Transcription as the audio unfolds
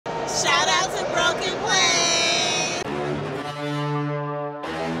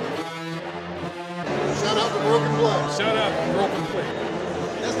Shut up, broken play.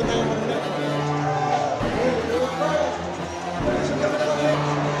 That's the name of the network.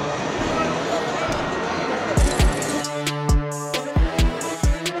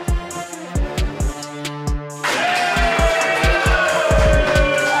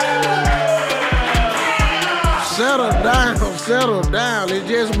 Settle down. It's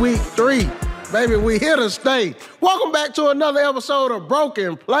just week 3. Baby, we here to stay. Welcome back to another episode of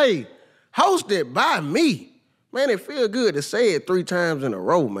Broken Play, hosted by me. Man, it feels good to say it 3 times in a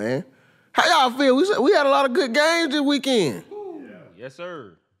row, man. How y'all feel? We had a lot of good games this weekend. Yeah. Yes,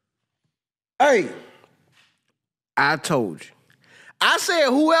 sir. Hey, I told you. I said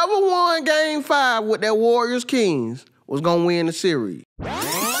whoever won Game 5 with that Warriors-Kings was going to win the series.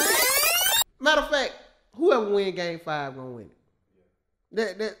 Matter of fact, whoever win Game 5 gonna win it.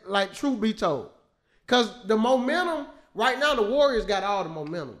 That like truth be told. Cause the momentum, right now the Warriors got all the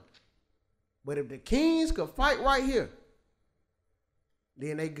momentum. But if the Kings could fight right here,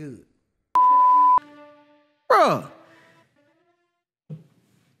 then they good. Bruh,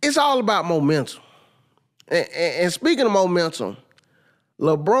 it's all about momentum. And speaking of momentum,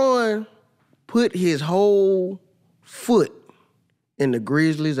 LeBron put his whole foot in the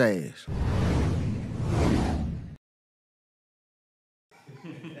Grizzlies' ass.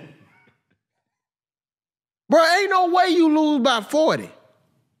 Bro, ain't no way you lose by 40.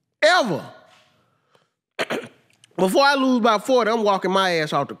 Ever. Before I lose by 40, I'm walking my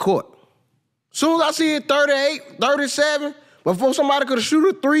ass off the court. Soon as I see it 38, 37, before somebody could shoot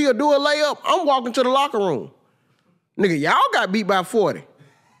a 3 or do a layup, I'm walking to the locker room. Nigga, y'all got beat by 40.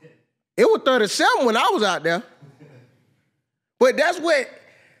 It was 37 when I was out there. But that's what,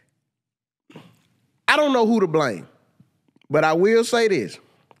 I don't know who to blame. But I will say this.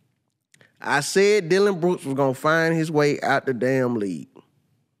 I said Dylan Brooks was going to find his way out the damn league.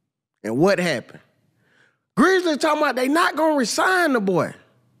 And what happened? Grizzlies talking about they not going to resign the boy.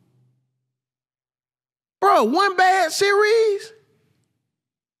 Bro, one bad series.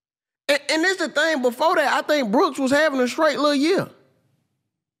 And this the thing, before that, I think Brooks was having a straight little year.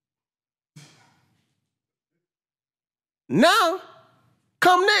 Now,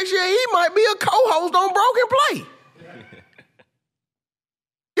 come next year, he might be a co-host on Broken Play.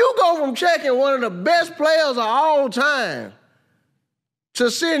 You go from checking one of the best players of all time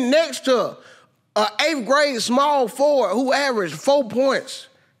to sitting next to an 8th grade small forward who averaged 4 points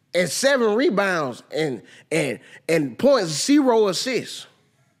and 7 rebounds and 0.0 assists.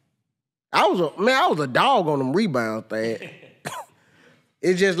 I was a dog on them rebounds, Thad.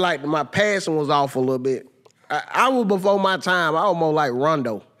 It's just like my passing was off a little bit. I was before my time. I was more like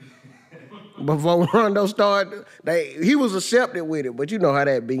Rondo. Before Rondo started, he was accepted with it, but you know how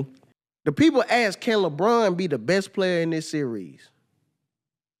that be. The people ask, can LeBron be the best player in this series?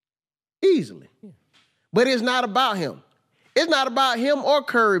 Easily. Yeah. But it's not about him. It's not about him or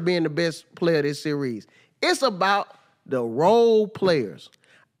Curry being the best player of this series. It's about the role players.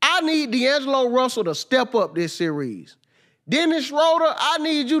 I need D'Angelo Russell to step up this series. Dennis Schroeder, I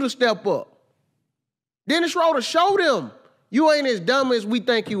need you to step up. Dennis Schroeder, show them you ain't as dumb as we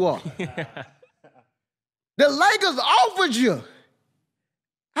think you are. The Lakers offered you.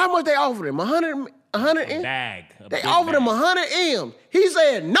 How much they offered him? 100 M? Bag. They offered him 100 M. He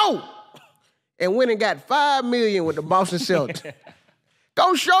said no. And went and got $5 million with the Boston Celtics.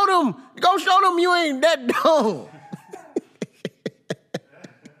 Go show them you ain't that dumb.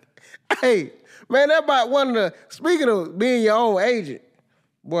 Hey, man, that about one of the, speaking of being your own agent,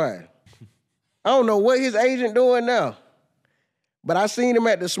 boy, I don't know what his agent doing now. But I seen him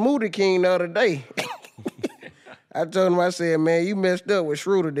at the Smoothie King the other day. I told him, I said, man, you messed up with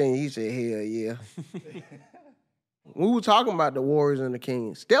Schroeder then. He said, hell yeah. We were talking about the Warriors and the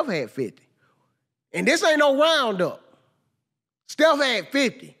Kings. Steph had 50. And this ain't no roundup. Steph had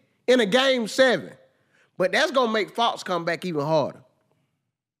 50 in a Game 7. But that's going to make Fox come back even harder.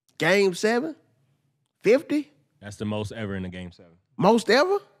 Game 7? 50? That's the most ever in a Game 7. Most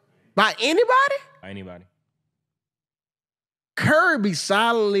ever? By anybody? By anybody. Curry be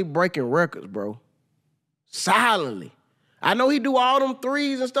silently breaking records, bro. Silently. I know he do all them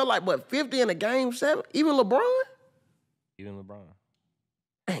threes and stuff like, but 50 in a Game 7? Even LeBron? Even LeBron.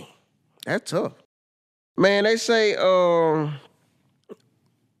 Dang, that's tough. Man, they say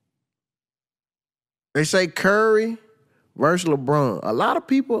Curry versus LeBron. A lot of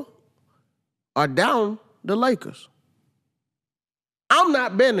people are down the Lakers. I'm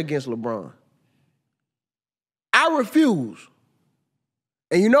not betting against LeBron. I refuse.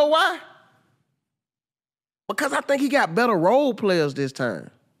 And you know why? Because I think he got better role players this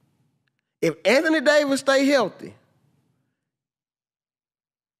time. If Anthony Davis stay healthy,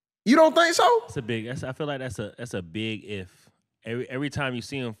 You don't think so? It's a big. I feel like that's a big if. Every time you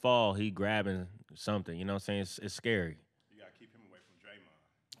see him fall, he grabbing something. You know what I'm saying? It's scary. You got to keep him away from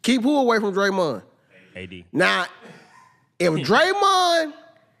Draymond. Keep who away from Draymond? AD. Now, if Draymond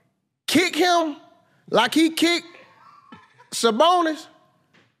kick him like he kicked Sabonis,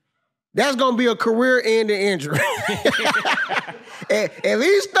 that's going to be a career-ending injury. If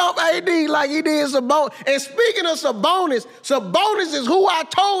he stumped AD like he did Sabonis, and speaking of Sabonis, Sabonis is who I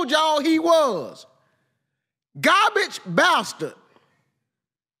told y'all he was. Garbage bastard.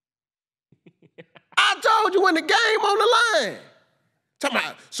 I told you when the game on the line. Talking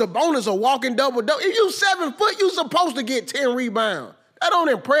about Sabonis a walking double-double. If you 7 foot, you supposed to get 10 rebounds. That don't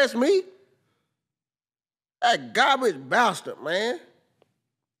impress me. That garbage bastard, man.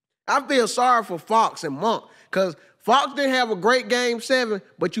 I feel sorry for Fox and Monk because Fox didn't have a great game 7,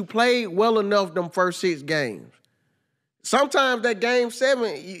 but you played well enough them first 6 games. Sometimes that game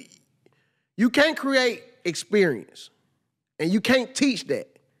 7, you can't create experience, and you can't teach that.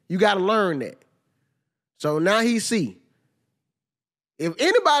 You got to learn that. So now he see. If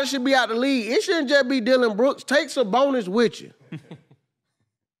anybody should be out the league, it shouldn't just be Dylan Brooks. Take Sabonis with you.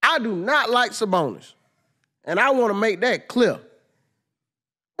 I do not like Sabonis, and I want to make that clear.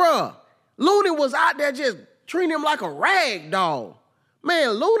 Bruh, Looney was out there just treating him like a rag doll.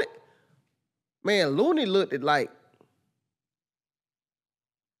 Man, Looney looked at like,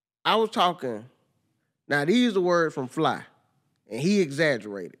 I was talking, now these are the words from Fly, and he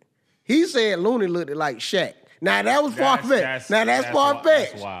exaggerated. He said Looney looked at like Shaq. Now that was far-fetched. Now that's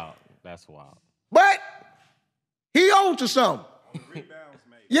far-fetched. That's wild. That's wild. But he on to something. Rebounds,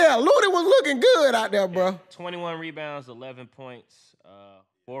 maybe. Yeah, Looney was looking good out there, bro. 21 rebounds, 11 points,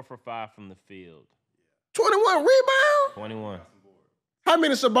 4 for 5 from the field. 21 rebounds? 21. How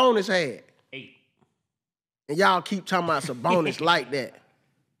many Sabonis had? 8. And y'all keep talking about Sabonis like that.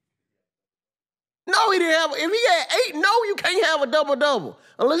 No, he didn't have. If he had 8, no, you can't have a double-double.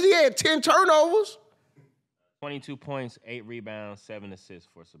 Unless he had 10 turnovers. 22 points, 8 rebounds, 7 assists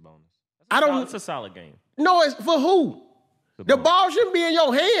for Sabonis. It's a solid game. No, it's for who? Sabonis. The ball shouldn't be in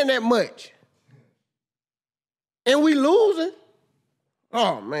your hand that much. And we losing.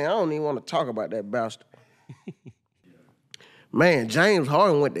 Oh, man, I don't even want to talk about that bastard. Man, James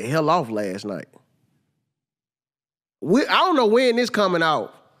Harden went the hell off last night. I don't know when this coming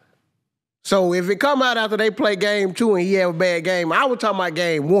out. So if it come out after they play game 2 and he have a bad game, I was talking about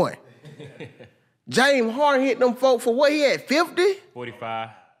game 1. James Harden hit them folk for what he had, 50? 45.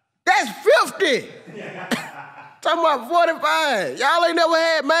 That's 50. Talking about 45. Y'all ain't never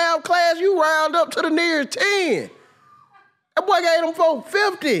had math class. You round up to the nearest 10. That boy gave them folk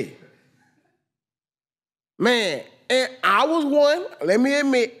 50. Man, and I was one, let me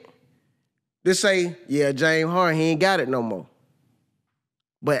admit, to say, yeah, James Harden, he ain't got it no more.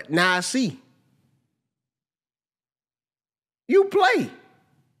 But now I see. You play.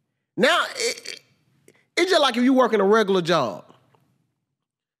 Now, it's just like if you working a regular job.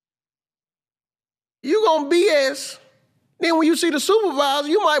 You gonna BS. Then when you see the supervisor,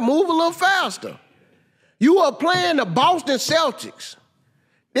 you might move a little faster. You are playing the Boston Celtics.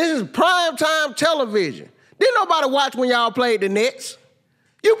 This is primetime television. Didn't nobody watch when y'all played the Nets.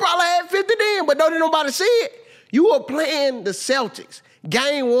 You probably had 50 then, but don't nobody see it. You are playing the Celtics.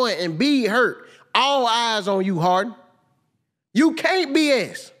 Game 1 and be hurt. All eyes on you, Harden. You can't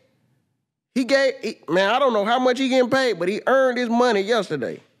BS. Man, I don't know how much he getting paid, but he earned his money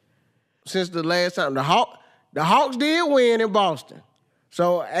yesterday. Since the last time. The Hawks did win in Boston.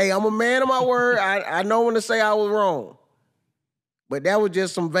 So, hey, I'm a man of my word. I know when to say I was wrong. But that was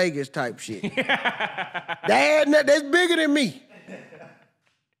just some Vegas type shit. That's bigger than me.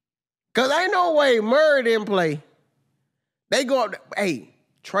 Because ain't no way Murray didn't play. They go up, hey,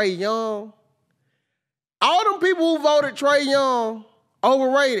 Trae Young. All them people who voted Trae Young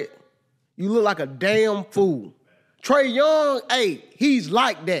overrated. You look like a damn fool. Trae Young, hey, he's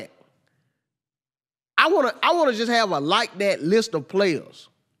like that. I wanna just have a like that list of players.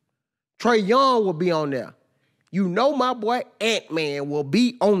 Trae Young will be on there. You know my boy Ant-Man will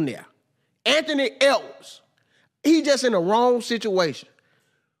be on there. Anthony Edwards. He just in the wrong situation.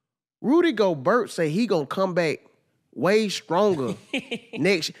 Rudy Gobert say he gonna come back way stronger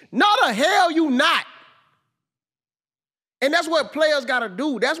next year. No, the hell you not. And that's what players gotta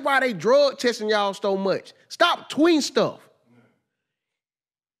do. That's why they drug testing y'all so much. Stop tweeting stuff.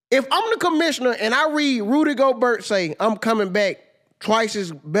 If I'm the commissioner and I read Rudy Gobert say, I'm coming back twice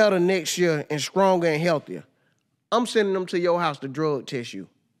as better next year and stronger and healthier, I'm sending them to your house to drug test you.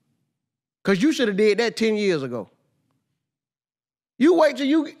 Because you should have did that 10 years ago. You wait till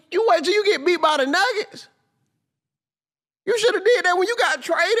you get beat by the Nuggets. You should have did that when you got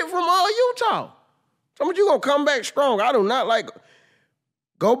traded from Utah. Some of you gonna come back strong. I do not like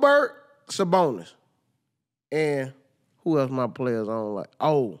Gobert, Sabonis, and who else my players I don't like?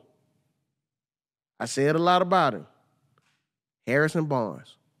 Oh, I said a lot about him. Harrison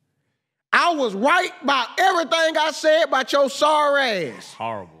Barnes. I was right about everything I said about your sorry ass.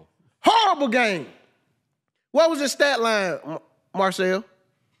 Horrible. Horrible game. What was his stat line, Marcel?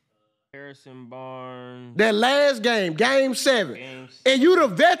 Harrison Barnes. That last game, game 7. Game 7. And you the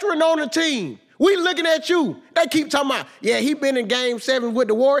veteran on the team. We looking at you. They keep talking about, yeah, he been in game 7 with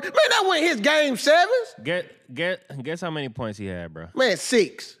the Warriors. Man, that wasn't his game 7s. Guess how many points he had, bro? Man,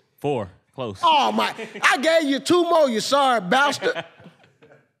 6. 4. Close. Oh, my. I gave you 2 more, you sorry bastard.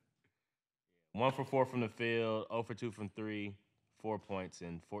 1 for 4 from the field, 0 for 2 from 3, 4 points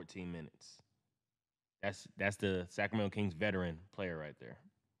in 14 minutes. That's the Sacramento Kings veteran player right there.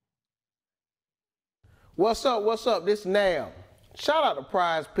 What's up? This Nav. Shout out to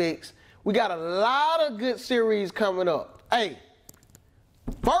Prize Picks. We got a lot of good series coming up. Hey,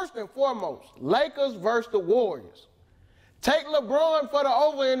 first and foremost, Lakers versus the Warriors. Take LeBron for the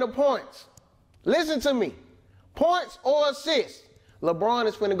over in the points. Listen to me. Points or assists. LeBron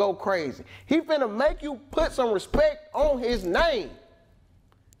is finna go crazy. He finna make you put some respect on his name.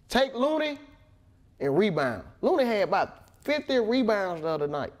 Take Looney and rebound. Looney had about 50 rebounds the other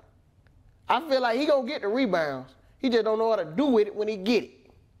night. I feel like he gonna get the rebounds. He just don't know how to do with it when he get it.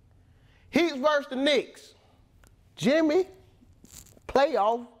 Heat versus the Knicks. Jimmy,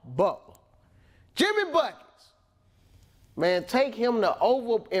 playoff Butler. Jimmy Buckets. Man, take him to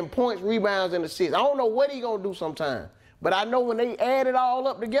over in points, rebounds, and assists. I don't know what he gonna do sometime, but I know when they add it all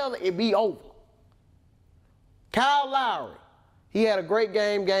up together, it be over. Kyle Lowry. He had a great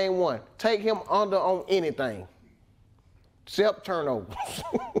game, game 1. Take him under on anything, except turnovers.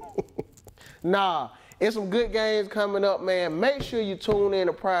 Nah, it's some good games coming up, man. Make sure you tune in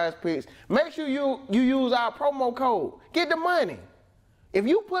to Prize Picks. Make sure you use our promo code. Get the money. If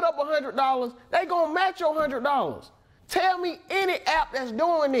you put up $100, they gonna match your $100. Tell me any app that's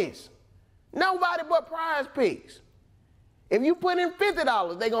doing this. Nobody but Prize Picks. If you put in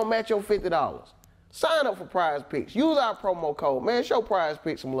 $50, they gonna match your $50. Sign up for Prize Picks. Use our promo code, man. Show Prize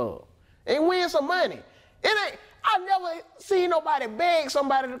Picks some love and win some money. I never seen nobody beg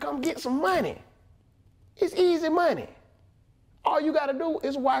somebody to come get some money. It's easy money. All you gotta do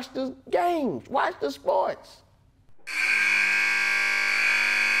is watch the games, watch the sports.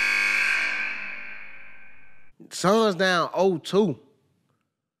 Suns down 0-2.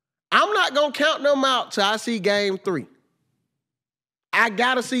 I'm not gonna count them out till I see game 3. I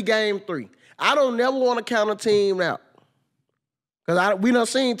gotta see game 3. I don't never want to count a team out. Because we done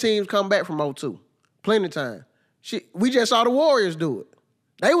seen teams come back from 0-2. Plenty of time. We just saw the Warriors do it.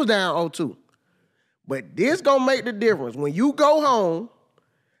 They was down 0-2. But this gonna make the difference. When you go home,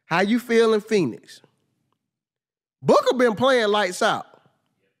 how you feel in Phoenix? Booker been playing lights out.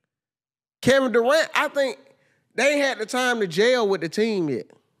 Kevin Durant, I think they ain't had the time to gel with the team yet.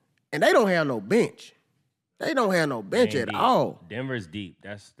 And they don't have no bench. They don't have no bench at all. Denver's deep.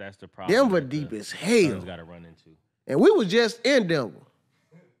 That's the problem. Denver deep as hell. Suns got to run into. And we was just in Denver.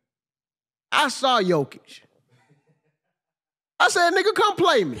 I saw Jokic. I said, nigga, come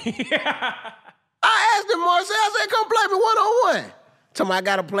play me. I asked him, Marcel, I said, come play me one-on-one. Tell me I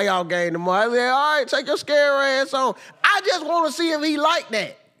got a playoff game tomorrow. I said, all right, take your scare ass on. I just want to see if he like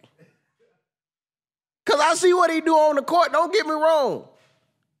that. Because I see what he do on the court. Don't get me wrong.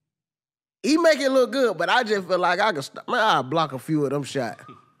 He make it look good, but I just feel like I can stop. Man, I'll block a few of them shots.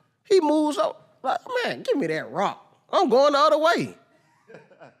 He moves up. Like, man, give me that rock. I'm going the other way.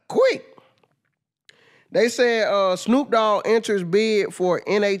 Quick. They said Snoop Dogg enters bid for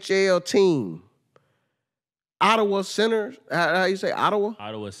NHL team. Ottawa Senators. How you say Ottawa?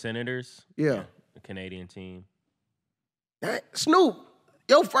 Ottawa Senators. Yeah. The Canadian team. Snoop,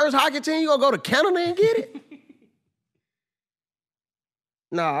 your first hockey team, you gonna go to Canada and get it?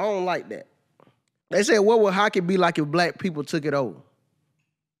 Nah, I don't like that. They said, what would hockey be like if black people took it over?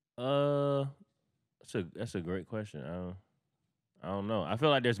 That's a great question. I don't know. I feel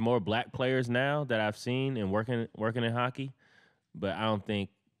like there's more black players now that I've seen and working in hockey, but I don't think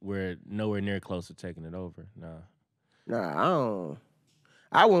we're nowhere near close to taking it over. Nah,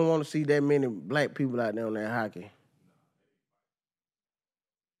 I wouldn't want to see that many black people out there on that hockey.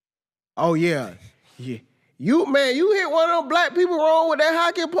 Oh yeah, yeah. You hit one of them black people wrong with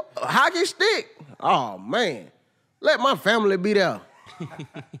that hockey stick. Oh man, let my family be there.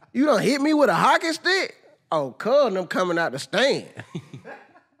 You done hit me with a hockey stick? Oh, cuz them coming out the stand.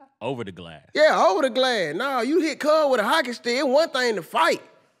 Over the glass. Yeah, over the glass. No, you hit cuz with a hockey stick. It's one thing to fight.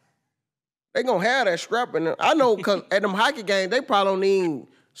 They gonna have that scrap in them. I know because at them hockey games, they probably don't even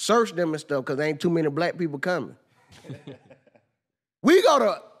search them and stuff because there ain't too many black people coming. We go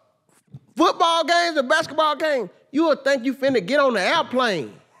to football games and basketball games, you would think you finna get on the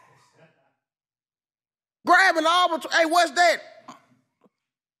airplane. Grabbing all the, hey, what's that?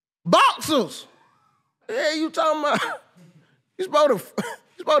 Boxers. Yeah, you talking about, you supposed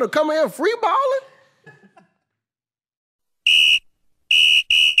to come here free balling?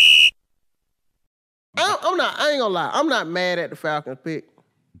 I ain't gonna lie, I'm not mad at the Falcons pick.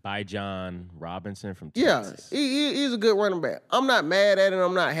 By John Robinson from Yeah, Texas. he's a good running back. I'm not mad at it.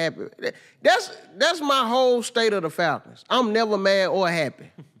 I'm not happy. That's my whole state of the Falcons. I'm never mad or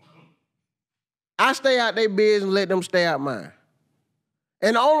happy. I stay out their business and let them stay out mine.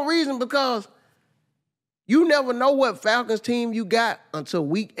 And the only reason because you never know what Falcons team you got until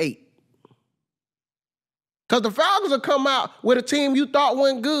week 8. Because the Falcons will come out with a team you thought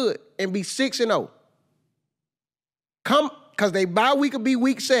wasn't good and be 6-0. Because they bye week will be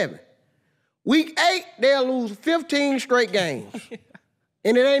week 7. Week 8, they'll lose 15 straight games.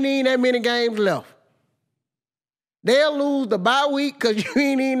 And it ain't even that many games left. They'll lose the bye week because you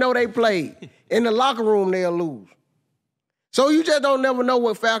ain't even know they played. In the locker room, they'll lose. So you just don't never know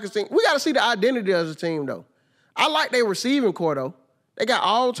what Falcons team. We got to see the identity of the team, though. I like their receiving core, though. They got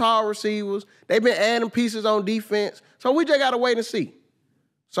all tall receivers. They've been adding pieces on defense. So we just got to wait and see.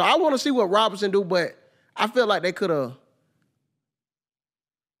 So I want to see what Robinson do, but I feel like they could have.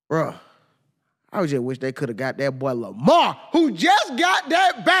 Bruh, I just wish they could have got that boy Lamar, who just got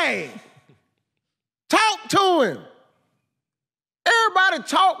that bag. Talk to him. Everybody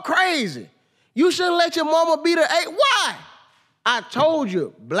talk crazy. You shouldn't let your mama be the 8. Why? I told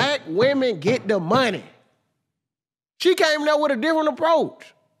you, black women get the money. She came there with a different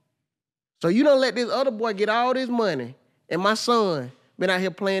approach. So you don't let this other boy get all this money, and my son been out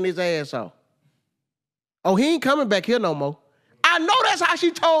here playing his ass off. Oh, he ain't coming back here no more. I know that's how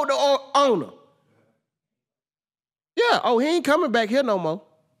she told the owner. Yeah, oh, he ain't coming back here no more.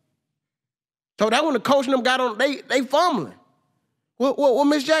 So that when the coach and them got on, they fumbling. Well,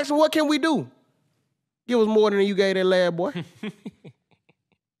 Miss Jackson, what can we do? Give us more than you gave that lad boy.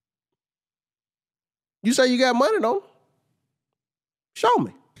 You say you got money, though? Show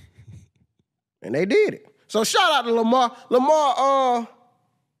me. And they did it. So shout out to Lamar. Lamar,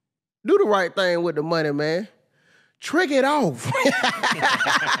 do the right thing with the money, man. Trick it off.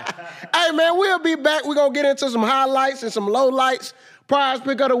 Hey, man, we'll be back. We're going to get into some highlights and some lowlights. Prize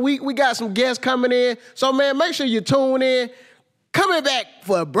pick of the week. We got some guests coming in. So, man, make sure you tune in. Coming back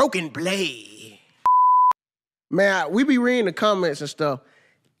for a broken play. Man, we be reading the comments and stuff.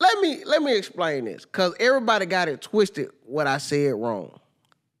 Let me explain this, because everybody got it twisted what I said wrong,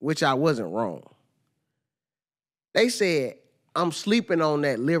 which I wasn't wrong. They said, I'm sleeping on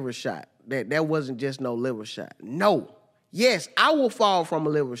that liver shot. That wasn't just no liver shot. No. Yes, I will fall from a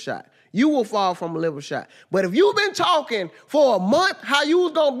liver shot. You will fall from a liver shot. But if you've been talking for a month how you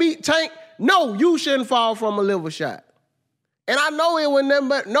was going to beat Tank, no, you shouldn't fall from a liver shot. And I know it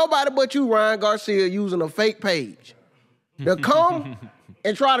was nobody but you, Ryan Garcia, using a fake page to come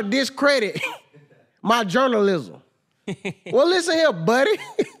and try to discredit my journalism. Well, listen here, buddy.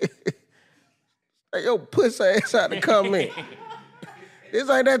 Hey, yo, pussy ass out to comment. This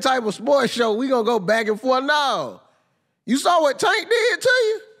ain't that type of sports show. We gonna go back and forth. No. You saw what Tank did to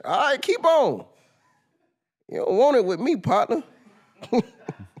you? All right, keep on. You don't want it with me, partner.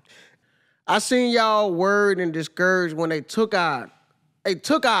 I seen y'all worried and discouraged when they took our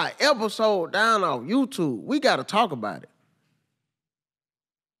episode down off YouTube. We gotta talk about it.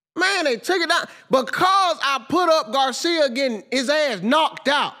 Man, they took it down because I put up Garcia getting his ass knocked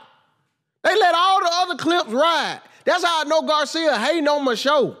out. They let all the other clips ride. That's how I know Garcia hating on my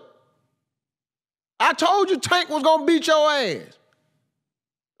show. I told you Tank was gonna beat your ass.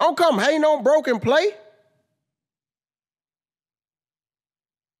 Don't come hating on broken play.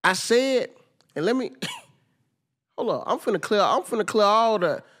 I said, and let me hold up. I'm finna clear all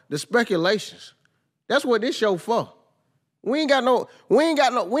the speculations. That's what this show for. We ain't got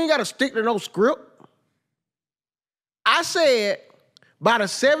to stick to no script. I said by the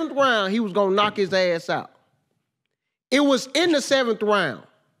 7th round he was gonna knock his ass out. It was in the 7th round.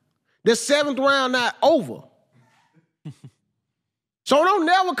 The 7th round not over. So don't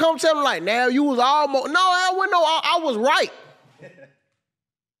never come tell me like, now you was almost. No, I was right.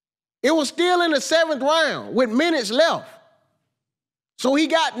 It was still in the 7th round with minutes left. So he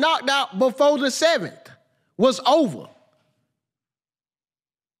got knocked out before the 7th was over.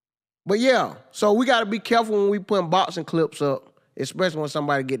 But yeah, so we got to be careful when we putting boxing clips up, especially when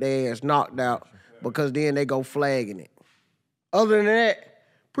somebody get their ass knocked out, because then they go flagging it. Other than that,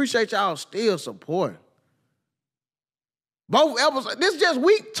 Appreciate y'all still supporting. Both episodes. This is just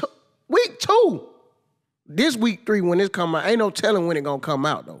week 2. This week 3 when this come out. Ain't no telling when it gonna come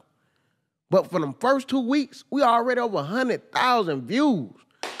out though. But for them first 2 weeks, we already over 100,000 views.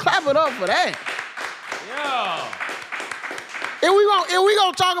 Clap it up for that. Yeah. If we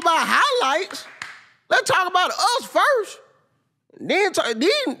gonna talk about highlights, let's talk about us first. Then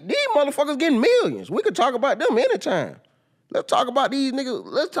these motherfuckers getting millions. We could talk about them anytime. Let's talk about these niggas.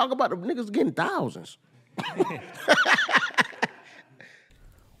 Let's talk about the niggas getting thousands.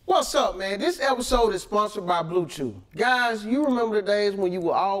 What's up, man? This episode is sponsored by Blue Chew. Guys, you remember the days when you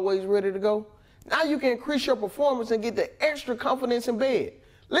were always ready to go? Now you can increase your performance and get the extra confidence in bed.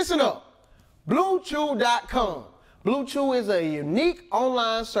 Listen up. BlueChew.com. Blue Chew is a unique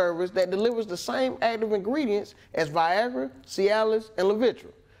online service that delivers the same active ingredients as Viagra, Cialis, and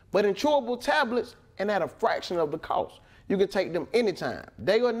Levitra, but in chewable tablets and at a fraction of the cost. You can take them anytime,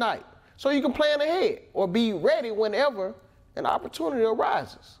 day or night, so you can plan ahead or be ready whenever an opportunity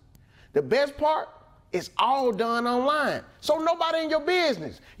arises. The best part, it's all done online, so nobody in your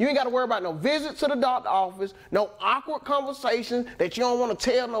business. You ain't got to worry about no visits to the doctor office, no awkward conversations that you don't want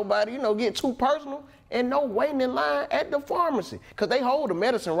to tell nobody, get too personal, and no waiting in line at the pharmacy, because they hold the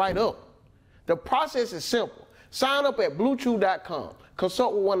medicine right up. The process is simple. Sign up at BlueChew.com,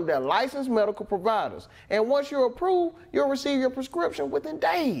 consult with one of their licensed medical providers, and once you're approved, you'll receive your prescription within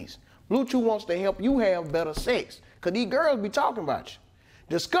days. Blue Chew wants to help you have better sex, because these girls be talking about you.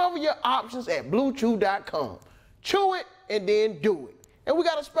 Discover your options at BlueChew.com. Chew it and then do it. And we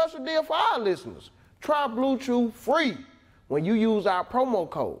got a special deal for our listeners. Try Blue Chew free when you use our promo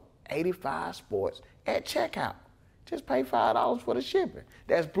code 85sports at checkout. Just pay $5 for the shipping.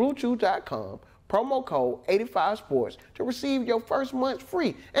 That's BlueChew.com, promo code 85sports to receive your first month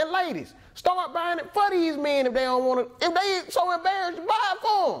free. And ladies, start buying it for these men if they don't want to, if they so embarrassed to buy it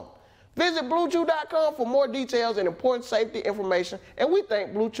for them. Visit BlueChew.com for more details and important safety information. And we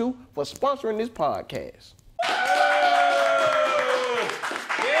thank Blue Chew for sponsoring this podcast.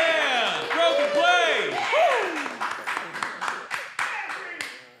 Yeah, broken play.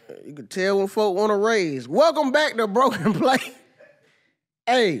 You can tell when folk want to raise. Welcome back to Broken Play.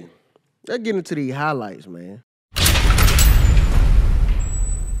 Hey, let's get into these highlights, man.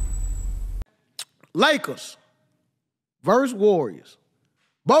 Lakers versus Warriors.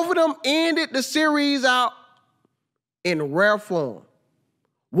 Both of them ended the series out in rare form.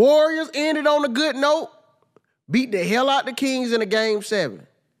 Warriors ended on a good note, beat the hell out the Kings in a Game 7.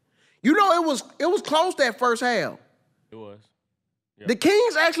 It was close that first half. It was. Yep. The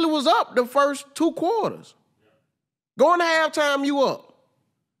Kings actually was up the first 2 quarters. Going to halftime, you up.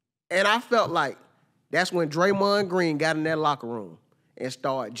 And I felt like that's when Draymond Green got in that locker room and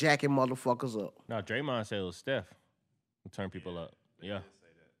started jacking motherfuckers up. No, Draymond said it was Steph who turned people up. Yeah.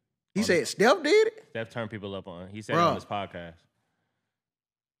 He said Steph did it? Steph turned people up on. He said it on his podcast.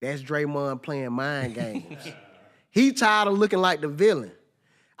 That's Draymond playing mind games. He tired of looking like the villain.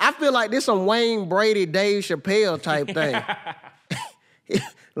 I feel like this some Wayne Brady, Dave Chappelle type thing.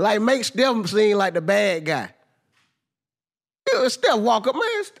 Like make Steph seem like the bad guy. Steph walk up,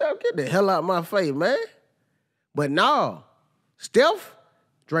 man, Steph, get the hell out of my face, man. But no,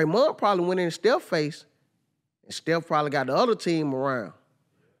 Draymond probably went in Steph's face, and Steph probably got the other team around.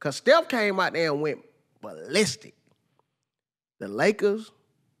 Because Steph came out there and went ballistic. The Lakers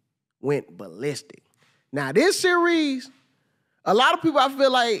went ballistic. Now, this series, a lot of people, I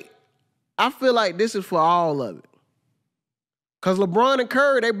feel like this is for all of it. Because LeBron and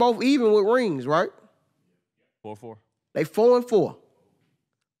Curry, they both even with rings, right? 4-4. They 4-4.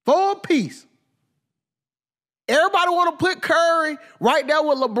 4 apiece. Everybody want to put Curry right there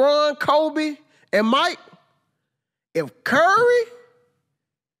with LeBron, Kobe, and Mike. If Curry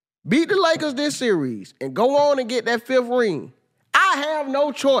beat the Lakers this series and go on and get that 5th ring, I have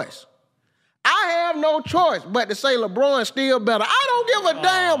no choice. I have no choice but to say LeBron's still better. I don't give a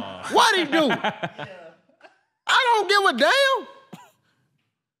damn what he do. I don't give a damn.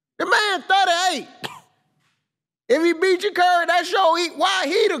 The man 38. If he beat you, Curry, that show why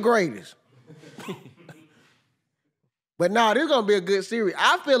he the greatest. But no, this is going to be a good series.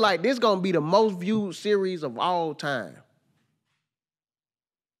 I feel like this is going to be the most viewed series of all time.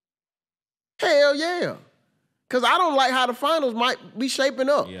 Hell yeah. Because I don't like how the finals might be shaping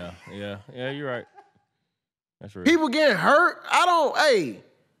up. Yeah, you're right. That's real. People getting hurt.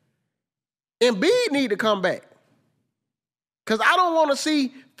 Embiid need to come back. Because I don't want to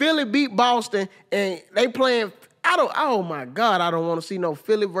see Philly beat Boston and they playing, oh my God, I don't want to see no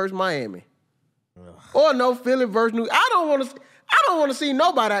Philly versus Miami. Ugh. Or no Philly versus New York. I don't want to see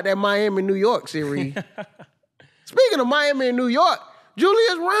nobody out that Miami-New York series. Speaking of Miami and New York,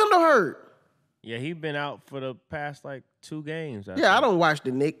 Julius Randle hurt. Yeah, he been out for the past like 2 games. I don't watch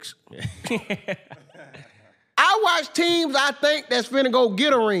the Knicks. I watch teams I think that's finna go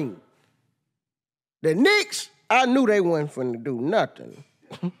get a ring. The Knicks, I knew they wasn't finna do nothing.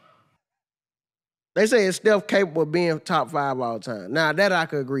 They say it's Steph capable of being top 5 all the time. Now, that I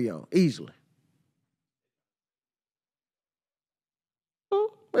could agree on, easily.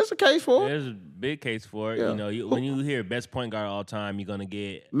 There's a case for it. There's a big case for it. Yeah. You know, when you hear best point guard all time, you're gonna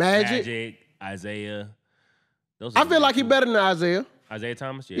get Magic, Isaiah. I feel like he better than Isaiah. Isaiah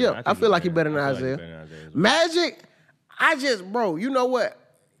Thomas. Yeah, I feel like he better than Isaiah. Magic, bro, you know what?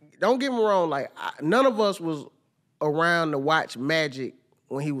 Don't get me wrong. Like, none of us was around to watch Magic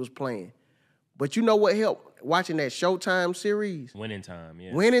when he was playing. But you know what helped? Watching that Showtime series. Winning Time,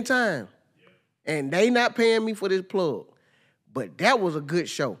 yeah. Winning Time. Yeah. And they not paying me for this plug. But that was a good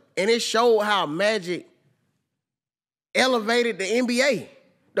show. And it showed how Magic elevated the NBA.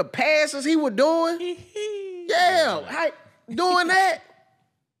 The passes he was doing. Doing that.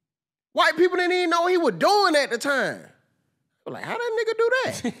 White people didn't even know he was doing at the time. Like, how that nigga do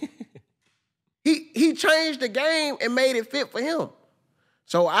that? He changed the game and made it fit for him.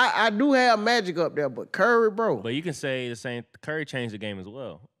 So I do have Magic up there, but Curry, bro. But you can say the same. Curry changed the game as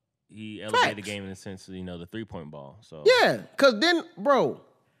well. He elevated the game in the sense of, the 3-point ball. So yeah, because then, bro,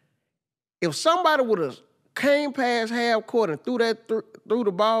 if somebody would have came past half court and threw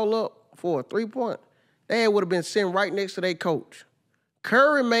the ball up for a 3-point, they would have been sitting right next to their coach.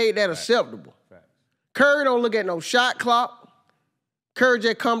 Curry made that acceptable. Curry don't look at no shot clock. Curry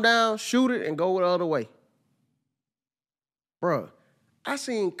just come down, shoot it, and go the other way. Bro, I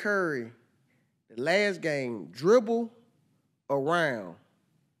seen Curry the last game dribble around.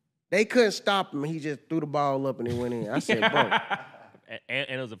 They couldn't stop him. He just threw the ball up and it went in. I said, bro. and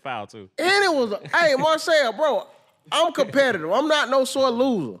it was a foul, too. And it was, hey, Marcel, bro, I'm competitive. I'm not no sore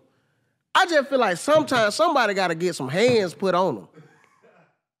loser. I just feel like sometimes somebody got to get some hands put on them.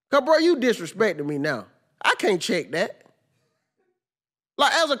 Because, bro, you disrespecting me now. I can't check that.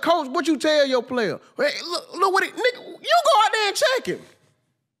 Like, as a coach, what you tell your player? Hey, look what nigga, you go out there and check him.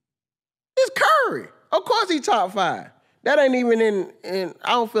 It's Curry. Of course he top 5. That ain't even in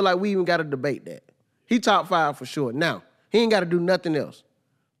I don't feel like we even got to debate that. He top 5 for sure. Now, he ain't got to do nothing else.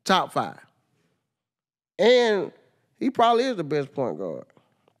 Top 5. And he probably is the best point guard.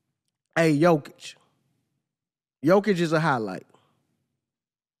 Hey, Jokic. Jokic is a highlight.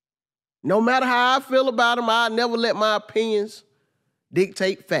 No matter how I feel about him, I never let my opinions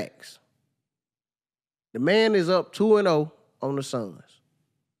dictate facts. The man is up 2-0 on the Suns.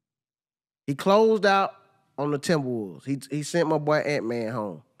 He closed out on the Timberwolves. He sent my boy Ant-Man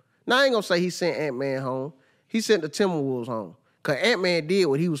home. Now, I ain't gonna say he sent Ant-Man home. He sent the Timberwolves home. Because Ant-Man did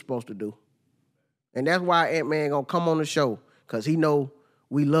what he was supposed to do. And that's why Ant-Man gonna come on the show. Because he know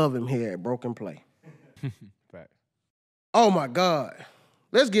we love him here at Broken Play. Oh, my God.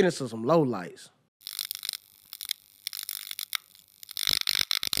 Let's get into some lowlights.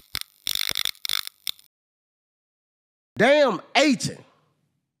 Damn Ayton.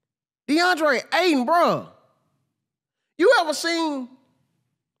 DeAndre Ayton, bro. You ever seen,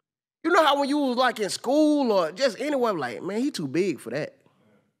 you know how when you was like in school or just anywhere, like, man, he too big for that.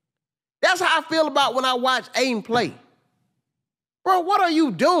 That's how I feel about when I watch Ayton play. Bro, what are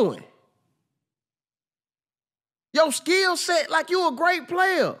you doing? Your skill set, like you a great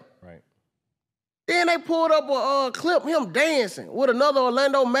player. Right. Then they pulled up a clip of him dancing with another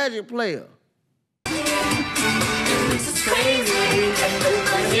Orlando Magic player. This is crazy,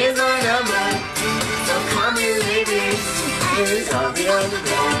 but here's my number. So call me later. Here's all the other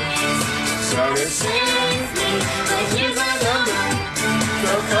days. Try to save me, but here's my number.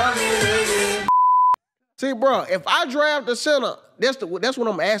 So call me later. See, bro, if I draft a center, that's what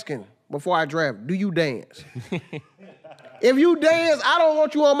I'm asking before I draft. Do you dance? If you dance, I don't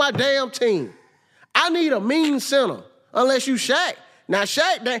want you on my damn team. I need a mean center, unless you Shaq. Now,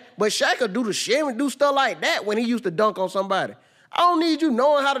 Shaq, but Shaq could do the shit and do stuff like that when he used to dunk on somebody. I don't need you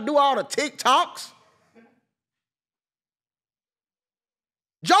knowing how to do all the TikToks.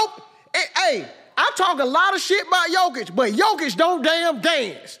 Joke, hey, I talk a lot of shit about Jokic, but Jokic don't damn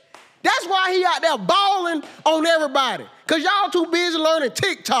dance. That's why he out there balling on everybody, because y'all too busy learning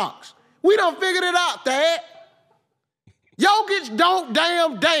TikToks. We done figured it out, Thad. Jokic don't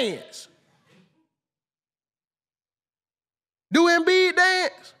damn dance. Do Embiid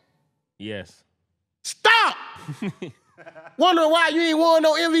dance? Yes. Stop! Wondering why you ain't won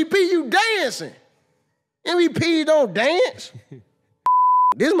no MVP, you dancing. MVP don't dance.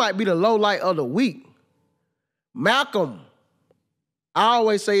 This might be the low light of the week. Malcolm. I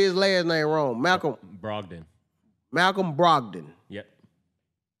always say his last name wrong. Malcolm Brogdon. Brogdon. Yep.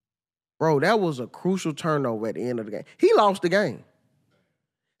 Bro, that was a crucial turnover at the end of the game. He lost the game.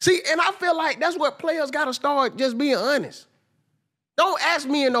 See, and I feel like that's what players got to start just being honest. Don't ask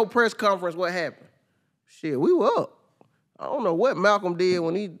me in no press conference what happened. Shit, we were up. I don't know what Malcolm did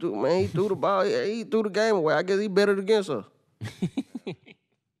when he threw the ball. He threw the game away. I guess he betted against us.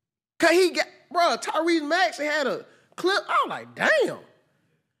 Cause Tyrese Maxey had a clip. I was like, damn.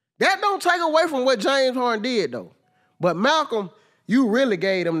 That don't take away from what James Harden did, though. But Malcolm, you really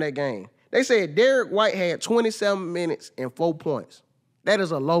gave him that game. They said Derek White had 27 minutes and 4 points. That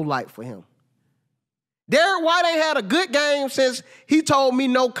is a low light for him. Derek White ain't had a good game since he told me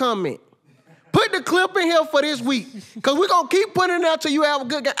no comment. Put the clip in here for this week, because we're going to keep putting it out till you have a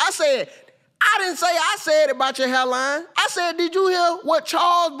good game. I didn't say I said it about your hairline. I said, did you hear what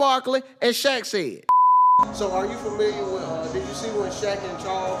Charles Barkley and Shaq said? So are you familiar with, did you see when Shaq and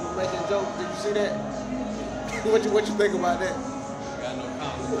Charles were making jokes? Did you see that? what you think about that? I got no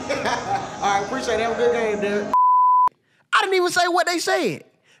comment. All right, appreciate it. Have a good game, Derek. I didn't even say what they said.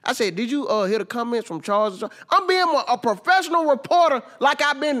 I said, did you hear the comments from Charles? I'm being a professional reporter like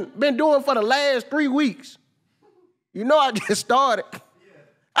I've been doing for the last 3 weeks. You know I just started.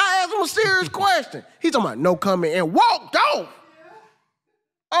 I asked him a serious question. He's talking about no comment and walked off.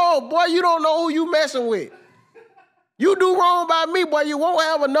 Oh, boy, you don't know who you messing with. You do wrong by me, boy, you won't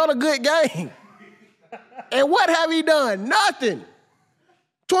have another good game. And what have he done? Nothing.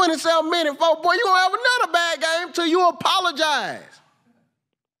 27 minutes, folks, boy, you gonna have another bad game till you apologize.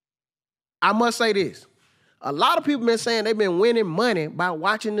 I must say this. A lot of people been saying they've been winning money by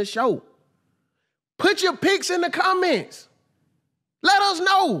watching the show. Put your picks in the comments. Let us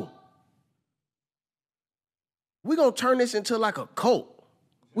know. We're going to turn this into like a cult.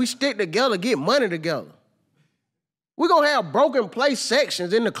 We stick together, get money together. We're going to have broken play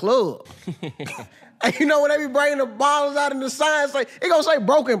sections in the club. And you know when they be bringing the bottles out in the sign, it's going to say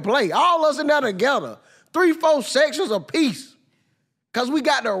broken play. All us in there together. 3-4 sections apiece. Because we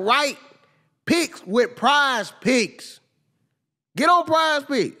got the right picks with Prize Picks. Get on Prize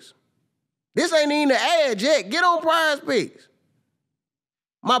Picks. This ain't even the ad yet. Get on Prize Picks.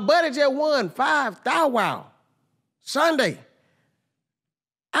 My buddy just won $5,000 Sunday.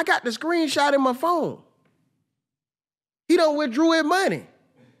 I got the screenshot in my phone. He done withdrew his money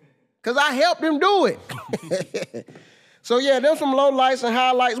because I helped him do it. So, yeah, there's some lowlights and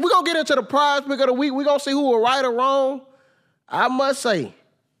highlights. We're going to get into the prize pick of the week. We're going to see who was right or wrong. I must say,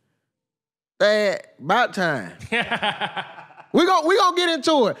 that about time. We're gonna get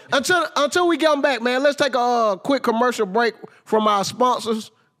into it. Until we get back, man, let's take a quick commercial break from our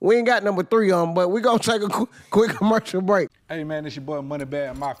sponsors. We ain't got number 3 on, but we're gonna take a quick commercial break. Hey, man, it's your boy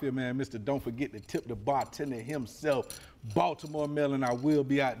Moneybag Mafia, man. Mr. Don't forget to tip the bartender himself. Baltimore, Maryland. I will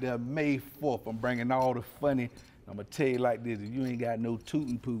be out there May 4th. I'm bringing all the funny. I'm gonna tell you like this, if you ain't got no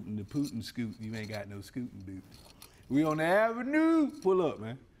tootin' pootin' the pootin' scoot, you ain't got no scootin' boots. We on the avenue. Pull up,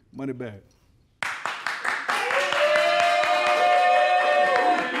 man. Moneybag.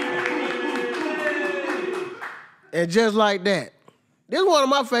 And just like that, this is one of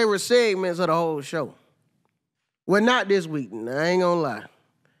my favorite segments of the whole show. Well, not this week. I ain't gonna lie.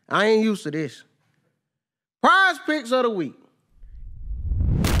 I ain't used to this. Prize picks of the week.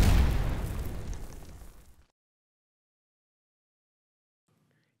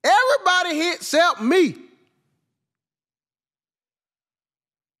 Everybody hit except me.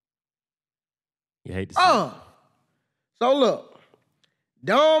 You hate to see it. So look.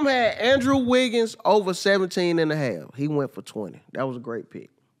 Dom had Andrew Wiggins over 17 and a half. He went for 20. That was a great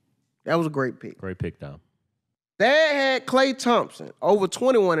pick. Great pick, Dom. Thad had Klay Thompson over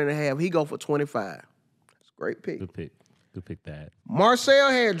 21 and a half. He go for 25. That's a great pick. Good pick, Thad.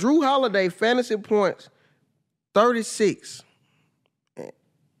 Marcel had Drew Holiday fantasy points 36.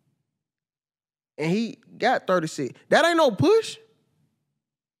 And he got 36. That ain't no push.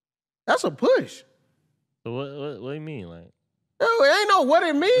 That's a push. So what do you mean, like? No, it ain't no what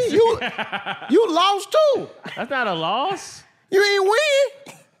it mean. You lost too. That's not a loss. You ain't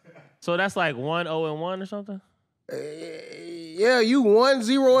win. So that's like 1-0-1 or something? Yeah, you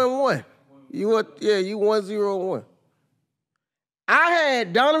 1-0-1. You 1-0-1. I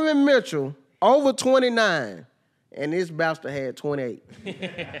had Donovan Mitchell over 29, and this bastard had 28.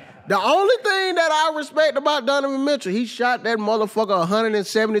 The only thing that I respect about Donovan Mitchell, he shot that motherfucker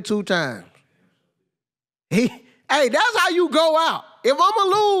 172 times. Hey, that's how you go out. If I'm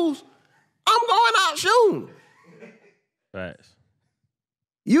going to lose, I'm going out shooting. Right.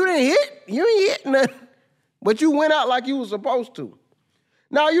 You ain't hit nothing, but you went out like you was supposed to.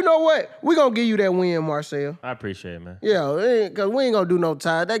 Now, you know what? We're going to give you that win, Marcel. I appreciate it, man. Yeah, because we ain't going to do no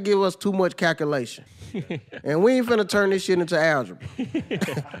tie. That give us too much calculation. And we ain't finna turn this shit into algebra.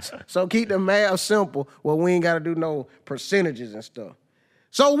 So keep the math simple. Well, we ain't got to do no percentages and stuff.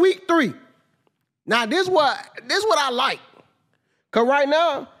 So week 3. Now this what I like. Cause right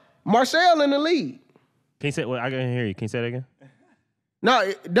now Marcel in the lead. Can you say? Well, I can hear you. Can you say that again?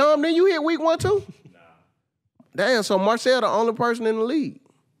 No, Dom, didn't you hit week 1 too? Nah. Damn. So Marcel the only person in the lead.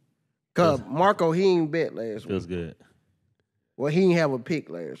 Cause Marco he ain't bet last week. Feels good. Well, he didn't have a pick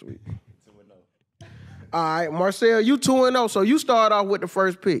last week. All right, Marcel, you 2-0, so you start off with the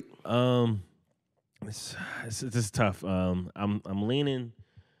first pick. It's tough. I'm leaning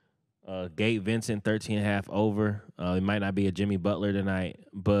Gabe Vincent 13.5 over. It might not be a Jimmy Butler tonight,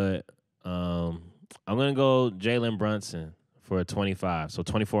 but I'm gonna go Jalen Brunson for a 25. So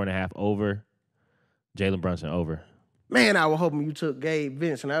 24.5 over. Jalen Brunson over. Man, I was hoping you took Gabe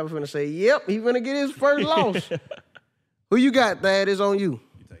Vincent. I was gonna say, yep, he gonna get his first loss. Who you got, Thad? It's on you.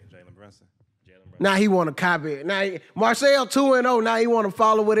 You taking Jalen Brunson? Now he want to copy it. Now Marcel 2-0. Now he want to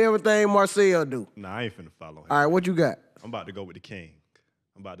follow with everything Marcel do. Nah, I ain't finna follow him. All right, what you got? I'm about to go with the king.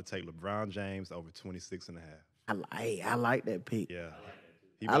 I'm about to take LeBron James over 26.5. I like that pick. Yeah.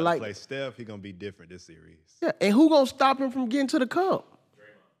 He about to play Steph. He gonna be different this series. Yeah, and who gonna stop him from getting to the cup?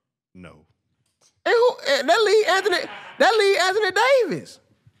 No. And who? And that lead Anthony Davis.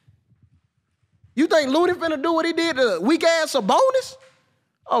 You think Looney finna do what he did to weak ass Sabonis?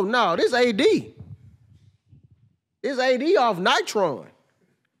 Oh no, this AD. This AD off Nitron.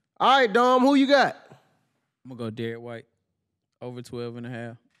 All right, Dom, who you got? I'm gonna go Derek White over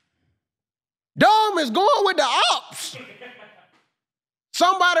 12.5. Dom is going with the ops.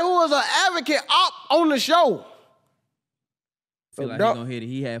 Somebody who is an advocate op on the show. Feel like he gonna hit it.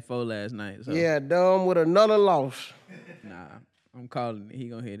 He had 4 last night. So. Yeah, Dom with another loss. Nah, I'm calling it. He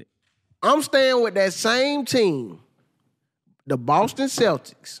gonna hit it. I'm staying with that same team, the Boston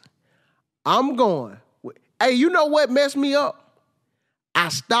Celtics. I'm going with, hey, you know what messed me up? I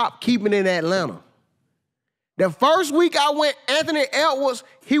stopped keeping in Atlanta. The first week I went Anthony Edwards,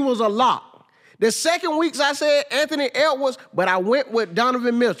 he was a lock. The second weeks I said Anthony Edwards, but I went with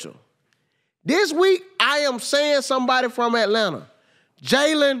Donovan Mitchell. This week, I am saying somebody from Atlanta.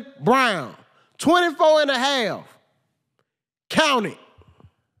 Jaylen Brown, 24.5. Count it.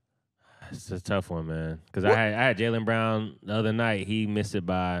 It's a tough one, man. Because I had Jaylen Brown the other night. He missed it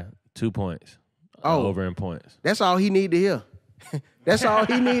by 2 points. Over in points. That's all he need to hear. That's all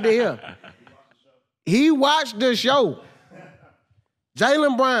he need to hear. He watched the show.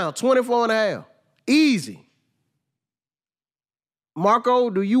 Jaylen Brown, 24.5. Easy. Marco,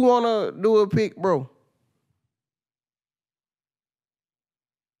 do you want to do a pick, bro?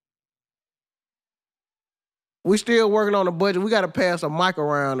 We still working on the budget. We got to pass a mic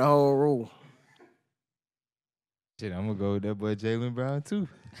around the whole room. Shit, I'm going to go with that boy Jaylen Brown, too.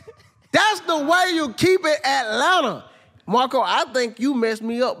 That's the way you keep it Atlanta. Marco, I think you messed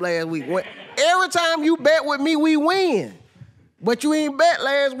me up last week. Every time you bet with me, we win. But you ain't bet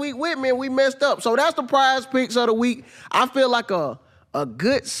last week with me and we messed up. So that's the prize picks of the week. I feel like a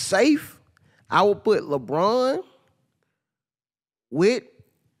good safe. I will put LeBron with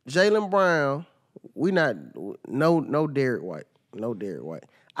Jaylen Brown. No Derek White. No Derek White.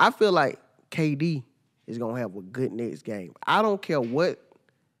 I feel like KD is going to have a good next game. I don't care what.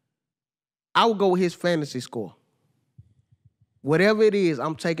 I will go with his fantasy score. Whatever it is,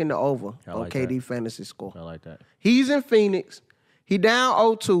 I'm taking the over on KD fantasy score. I like that. He's in Phoenix. He down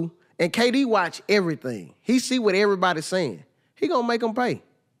 0-2, and KD watch everything. He see what everybody's saying. He gonna make them pay.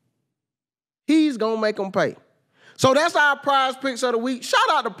 He's gonna make them pay. So that's our prize picks of the week. Shout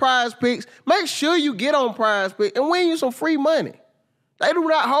out to Prize Picks. Make sure you get on Prize Picks and win you some free money. They do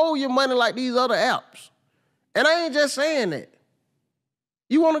not hold your money like these other apps. And I ain't just saying that.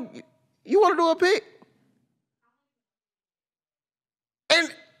 You wanna do a pick? And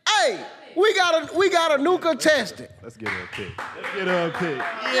hey, we got a new contestant. Let's get her a pick. Let's get her a pick.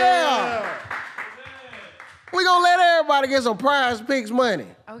 Yeah. We gonna let everybody get some Prize Picks money.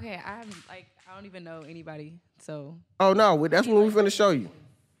 Okay, I don't even know anybody, so. Oh no, that's when we finna show you.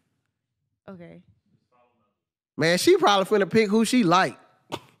 Okay. Man, she probably finna pick who she like.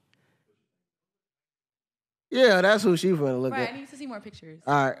 Yeah, that's who she finna look Right, at. I need to see more pictures.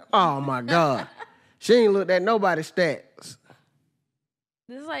 All right. Oh my God. She ain't looked at nobody's stats.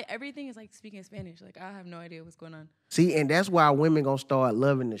 This is like, everything is like speaking Spanish. Like, I have no idea what's going on. See, and that's why women gonna start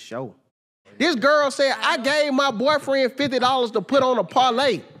loving the show. This girl said, I gave my boyfriend $50 to put on a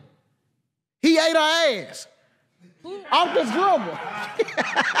parlay. He ate her ass. Off the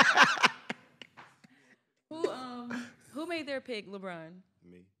dribble. Who made their pick, LeBron?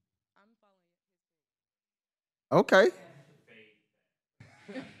 Me. Okay.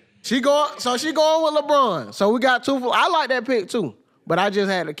 She going with LeBron. So we got 2 for. I like that pick too. But I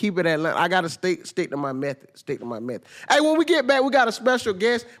just had to keep it at. I got to stick to my method. Hey, when we get back, we got a special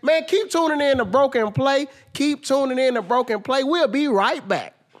guest. Man, keep tuning in to Broken Play. We'll be right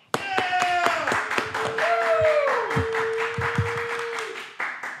back.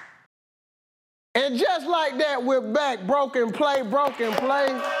 And just like that, we're back. Broken Play.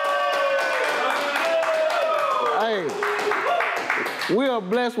 Hey, we are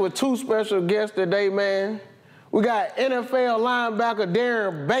blessed with 2 special guests today, man. We got NFL linebacker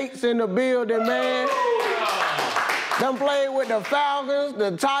Daren Bates in the building, man. Done played with the Falcons,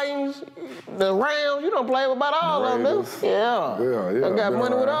 the Titans, the Rams. You done played with about all of them. Yeah. I got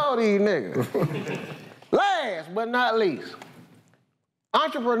money with all these niggas. Last but not least,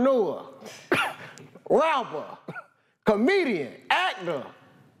 entrepreneur, rapper, comedian, actor.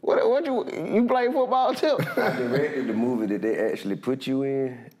 What you play football too? I directed the movie that they actually put you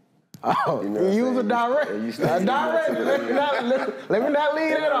in. Oh, you was a director. Let me not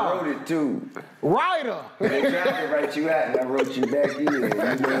leave it off. I wrote it too. Writer. They tried to write you out, and I wrote you back in. You know what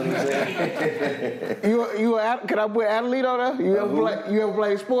I'm saying? Can I put athlete on there? You ever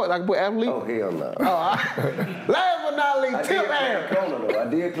play sports? I can put athlete. Oh hell no. Last but not least, Tip Aaron. I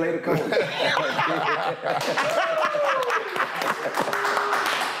did play the corner.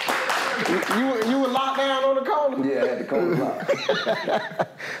 You were locked down on the corner? Yeah, I had the corner locked.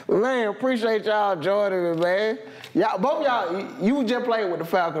 Man, appreciate y'all joining me, man. Y'all, both of y'all, you just played with the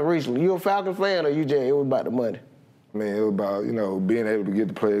Falcons recently. You a Falcons fan or it was about the money? Man, it was about, being able to get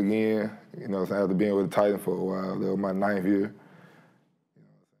to play again. After being with the Titans for a while. That was my 9th year.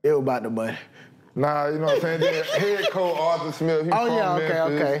 It was about the money. Nah, you know what I'm saying? Then head coach Arthur Smith, he's from Memphis.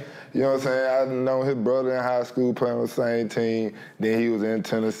 Okay. You know what I'm saying? I known his brother in high school playing on the same team. Then he was in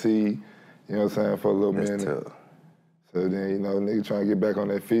Tennessee, you know what I'm saying, for a little minute. Tough. So then, nigga trying to get back on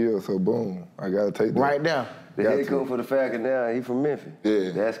that field, so boom, I got to take that. Right now. The head coach for the Falcons now, he from Memphis.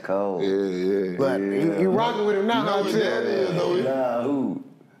 Yeah. That's cold. Yeah. But you rocking with him now, huh? Nah, who?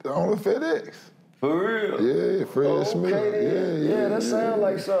 On the FedEx. For real? Yeah, Fred Smith. Then. Yeah, that sound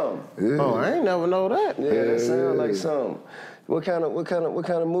like something. Yeah. Oh, I ain't never know that. Yeah, that sound like something. What kind of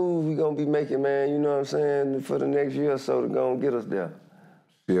move we gonna be making, man? You know what I'm saying, for the next year or so to go and get us there?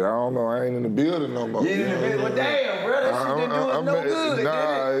 Yeah, I don't know. I ain't in the building no more. You in the building? Well, damn, bro, that shit didn't do us no good.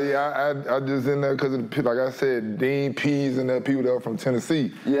 Nah, I just in there because of the, like I said, Dean Pease and the people that were from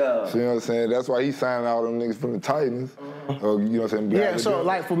Tennessee. Yeah. So you know what I'm saying? That's why he signed all them niggas from the Titans. You know what I'm saying? Yeah, so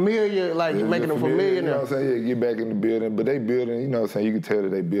like familiar, like you making them familiar now. You know what I'm saying? Yeah, get back in the building. But they building, you know what I'm saying? You can tell that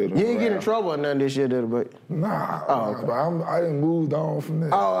they building. You ain't get in trouble or nothing this year, did it, but? Nah. Oh, okay. But I done moved on from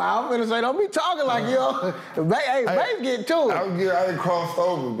that. Oh, I was finna say, don't be talking like you. Hey, Bates get to it. I done crossed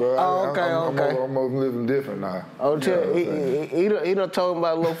over, bro. Oh, okay. I'm almost living different now. Oh, he done told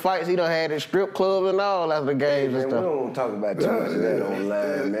about little fights. He done had at strip clubs and all after the games and stuff. We don't talk about too much of that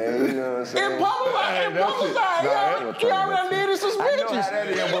online, man. You know what I'm saying? In public, he already did his suspensions. I know how that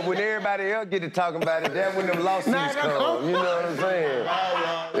is, but when everybody else get to talking about it, that's when them lawsuits come. You know what I'm saying?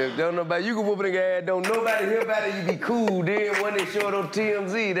 If don't nobody, you can whoop a nigga ass, don't nobody hear about it, you be cool. Then when they show it on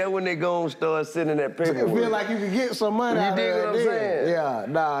TMZ, that's when they gon' start sending that paperwork. You feel like you can get some money out of it. You dig what I'm saying? Yeah,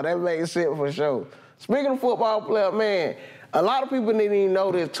 nah, that makes sense for sure. Speaking of football player, man, a lot of people didn't even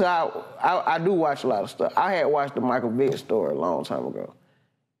know this till I do watch a lot of stuff. I had watched the Michael Vick story a long time ago.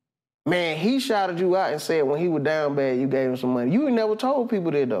 Man, he shouted you out and said when he was down bad, you gave him some money. You ain't never told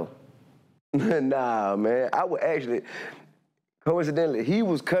people that, though. Nah, man. I would actually, coincidentally, he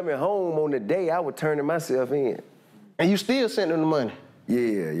was coming home on the day I was turning myself in. And you still sent him the money?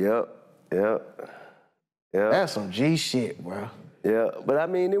 Yeah, yep. That's some G shit, bro. Yeah, but I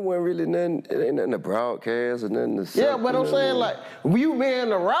mean, it wasn't really nothing, it ain't nothing to broadcast or nothing to Yeah, but I'm saying, like, you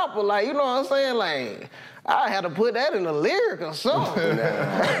being a rapper, like, you know what I'm saying? Like, I had to put that in a lyric or something.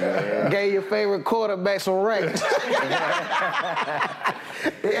 Gave your favorite quarterback some racks.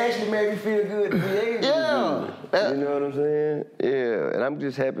 It actually made me feel good to be able to do it. You know what I'm saying? Yeah, and I'm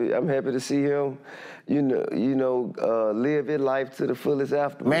just happy. I'm happy to see him, live his life to the fullest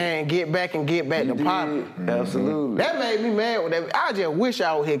after. Man, get back to popping. Absolutely. That made me mad with that. I just wish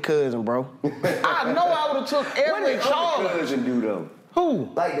I was his cousin, bro. I know I would have took every charge. What did cousin do, though? Who?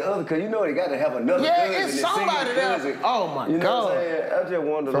 Like the other cousin. You know they got to have another cousin. Yeah, it's somebody there. Oh, my God. You know what I'm saying? I just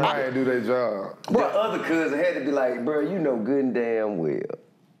wonder. Somebody do their job. The other cousin had to be like, bro, you know good and damn well.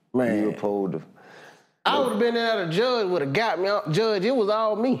 Man. You were supposed to. I would have been there. The judge would have got me out. Judge, it was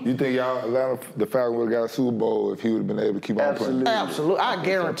all me. You think the Falcons would have got a Super Bowl if he would have been able to keep on playing? Absolutely. I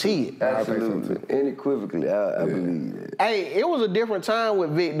guarantee it. Absolutely. Unequivocally, I believe that. Hey, it was a different time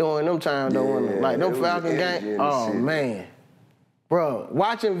with Vic during them times, though. Like them Falcon games. Oh, man. Bro,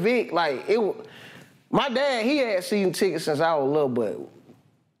 watching Vic, like, my dad, he had season tickets since I was little, but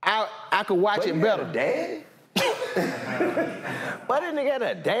I could watch it better. Dad? Why that nigga had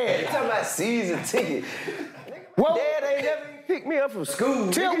a dad? You talking about season ticket? Well, Dad ain't never picked me up from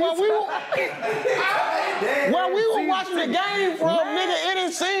school. Till where we were watching the game from, nigga, it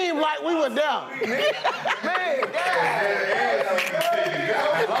didn't seem like we were there. Man, Dad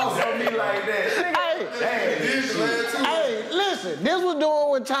also me like that. Hey, listen, this was doing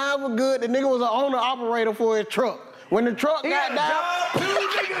when times were good. The nigga was an owner-operator for his truck. When the truck got down...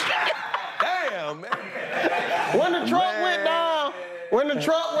 Damn, man. When the truck went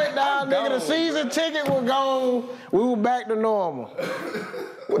down, nigga, the season ticket was gone. We were back to normal.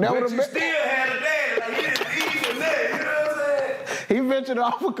 But you still had a dad. Like, he didn't even there, you know what I'm saying? He ventured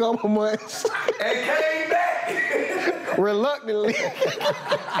off a couple months. And came back. Reluctantly.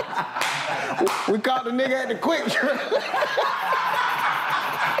 We caught the nigga at the quick trip.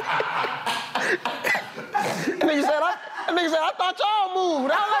 Nigga said, I thought y'all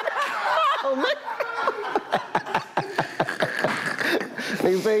moved. I was like, oh,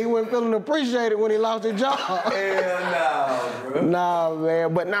 nigga said he wasn't feeling appreciated when he lost his job. Hell no, bro. Nah,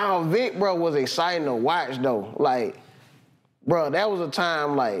 man. But now Vic, bro, was exciting to watch, though. Like, bro, that was a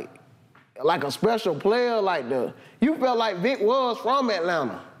time, like a special player, you felt like Vic was from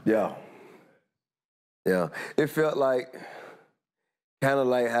Atlanta. Yeah. Yeah. It felt like, kind of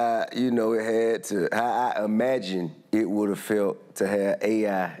like how, how I imagined it would have felt to have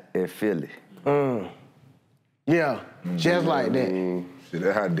AI in Philly. Yeah, just like that. See,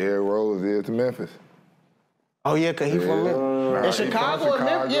 that's how Derrick Rose is to Memphis. Oh, yeah, because he from Memphis. And Chicago and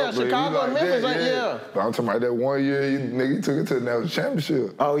Memphis, yeah, Chicago and Memphis, yeah. But I'm talking about that 1 year, he took it to the national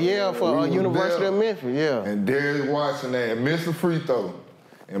championship. Oh, yeah, for University of Memphis, yeah. And Derrick Watson that missed a free throw.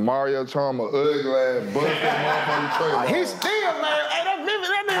 And Mario Chalmers, ugly ass, busted motherfucking trailer. He's still, man. Hey, that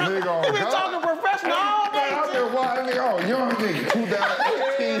nigga, he been talking professional all day. I been watching nigga, young nigga,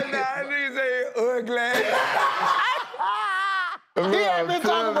 2018. Nah, niggas ain't ugly. He ain't been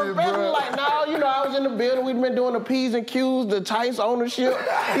talking professional like, no, I was in the building, we'd been doing the P's and Q's, the Tice ownership.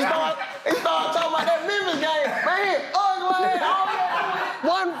 He started talking about that Memphis game. Man, ugly ass,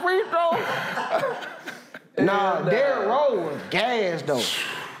 one free throw. Nah, Derrick Rose was gas, though.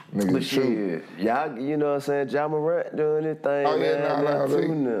 But shit, y'all, you know what I'm saying? Ja Morant doing his thing. Oh, yeah,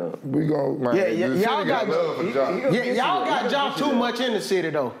 man. We gon', man. Y'all got Ja too much in the city,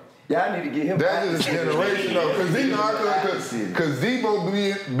 though. Y'all need to get him That is a generation, though, because Zebo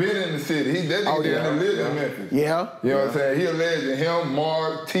been in the city. That nigga live in Memphis. Yeah. You know what I'm saying? He a legend. Him,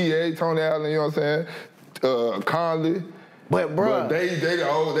 Mark, T.A., Tony Allen, you know what I'm saying? Conley. But, bro, they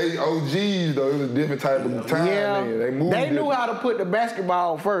OGs, though. It was a different type of time. Yeah, man. They knew how to put the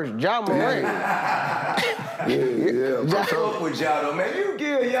basketball first. Ja Morant. Yeah. I fuck with y'all, though, man. You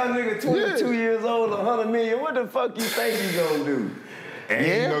give a young nigga 22 years old $100 million, what the fuck you think he gonna do? And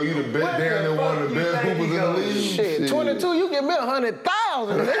you know you the best damn near one of the best hoopers in the league. Shit, 22, you give me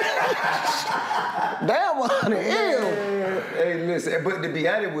 100,000. Damn, 100 M. Hey, listen, but to be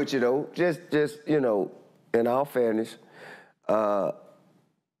honest with you though, just in all fairness,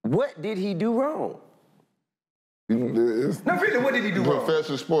 what did he do wrong? No, really, what did he do wrong?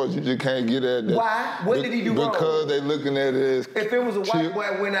 Professional sports, you just can't get at that. Why? What did he do wrong? Because they looking at it as if it was a white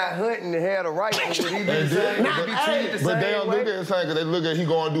boy went out hunting and had a rifle, would he be the same? But they don't look at it the same because they look at he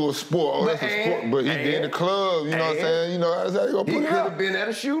going to do a sport. Oh, that's a sport. But he did the club, you know what I'm saying? You know, that's how you gonna put it out. He could have been at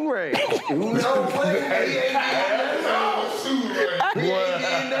a shooting range. Who knows? Cause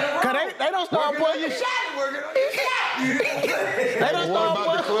they don't start putting your shot. They don't what start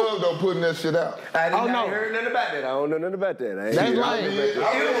about the club though putting that shit out? I didn't heard nothing about that. I don't know nothing about that. That's like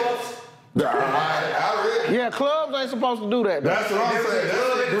yeah, clubs ain't supposed to do that. That's what I'm saying.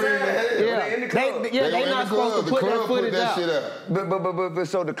 They not supposed to put that footage out. But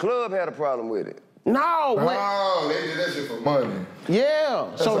so the club had a problem with it. No, they did that shit for money.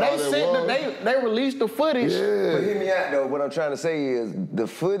 Yeah, so they released the footage. Yeah. But hear me out though. What I'm trying to say is the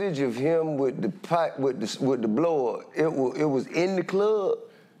footage of him with the pipe with the blower. It was in the club.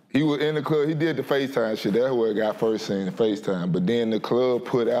 He was in the club. He did the FaceTime shit. That's where it got first seen, the FaceTime. But then the club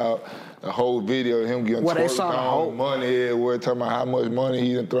put out a whole video of him getting twerked on, money everywhere, talking about how much money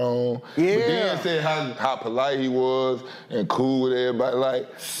he done thrown. Yeah. But then said how polite he was and cool with everybody. Like,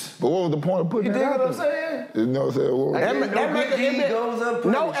 but what was the point of putting that out? You dig what I'm saying? You know what I'm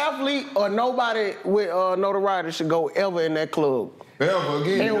saying? No athlete or nobody with notoriety should go ever in that club. Ever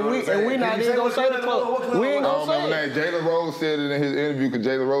again. And we not even gonna say the club. We ain't gonna say it. Jalen Rose said it in his interview, because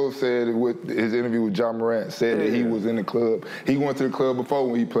Jalen Rose said it with his interview with Ja Morant, said that he was in the club. He went to the club before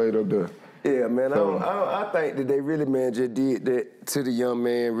when he played up there. Yeah, man. So- I think that they really, man, just did that to the young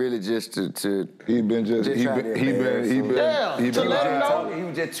man, really just to He been to let him know he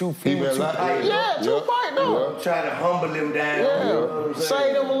was just too He been too like- fight. Yeah, too fight though. Trying to humble him down. Yeah, You know what I'm save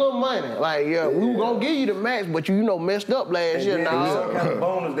saying? them a little money. Like, we were gonna give you the max, but you know messed up last And year. then Now some kind of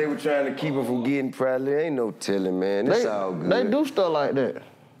bonus they were trying to keep him from getting. Probably ain't no telling, man. It's all good. They do stuff like that.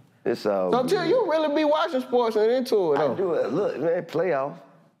 It's all So good. Till, you really be watching sports and into it though. I do it. Look, man, playoff.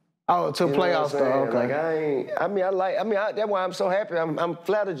 Oh, to You know playoff what I'm saying? stuff. Okay. Like that's why I'm so happy. I'm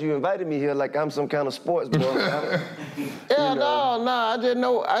flattered you invited me here like I'm some kind of sports boy. Yeah, no, I just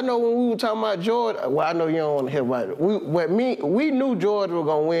know. I know when we were talking about Georgia. Well, I know you don't want to hear about it. We knew Georgia was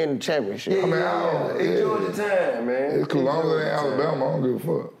gonna win the championship. It's Georgia time, man. It's cool. Longer than Alabama, I don't give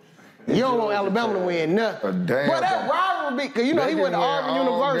a fuck. You don't want Alabama to win nothing. A damn But that rivalry, because you know he went to Auburn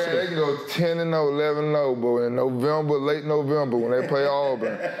University. They can go 10-0, 11-0, but in November, late November, when they play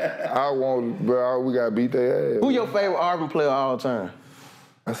Auburn, we gotta beat their ass. Who your favorite Auburn player of all time?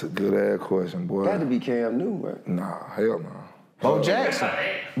 That's a good ass question, boy. Got to be Cam Newton, right? Nah, hell no. Bo Jackson.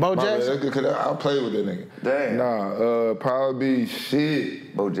 Bo Jackson. I play with that nigga. Damn. Nah, probably be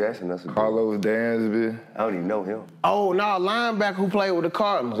shit. Bo Jackson, that's a good Carlos Dansby. I don't even know him. Oh, no, linebacker who played with the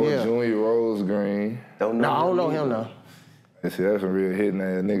Cardinals. Or Yeah. Junior Rose Green. Don't know. No, I don't know him now. That's some real hitting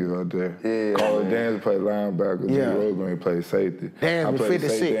ass niggas out there. Yeah, Carlos man. Dansby played linebacker. Yeah. Junior Rose Green played safety. Dansby, I played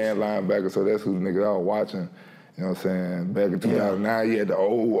 56. safety and linebacker, so that's who the niggas I was watching. You know what I'm saying? Back in 2009, you had the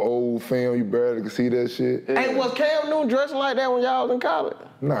old film, you barely could see that shit. Hey, was Cam Newton dressing like that when y'all was in college?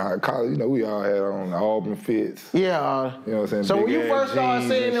 Nah, college, we all had on the Auburn fits. Yeah. You know what I'm saying? So when Big you ass first started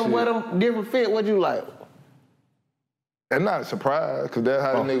jeans seeing and them shit. wear them different fit, what'd you like? I'm not surprised, because that's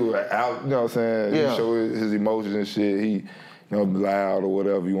how the nigga was out, you know what I'm saying? Yeah. He show his emotions and shit. He, loud or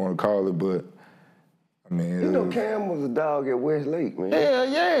whatever you want to call it, but, I mean. You know Cam was a dog at Westlake, man. Hell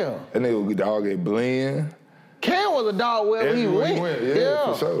yeah. That nigga was a dog at Blinn. Cam was a dog wherever he Everywhere went. Yeah,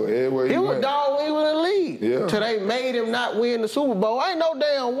 for sure. Everywhere He was went. a dog when he was in the league. Yeah. Till they made him not win the Super Bowl. Ain't no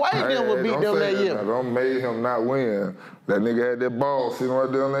damn way them would beat don't them say that year. now. Don't make him not win. That nigga had that ball sitting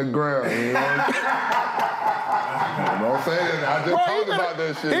right there on that ground. You know? Don't say that. I just talked about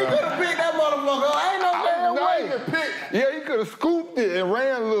that shit. He could have picked that motherfucker. Ain't no damn way. Yeah, he could have scooped it and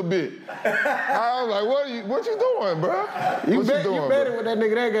ran a little bit. I was like, what you doing, bro? You betting with that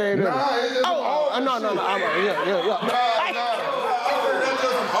nigga that game. Nah, it's just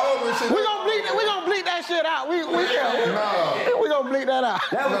We gonna bleep that shit out. We gonna bleep that out.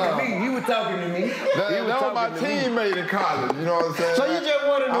 That was me. He was talking to me. That was my teammate in college, you know what I'm saying? So you just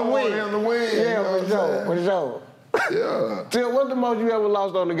wanted to win. I wanted him to win. Yeah, for sure. Yeah. Till, what's the most you ever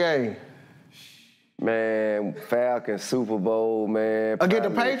lost on the game? Man, Falcons Super Bowl, man. Against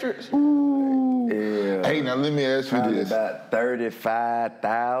the Patriots? Yeah. Hey, now let me ask you Probably this. about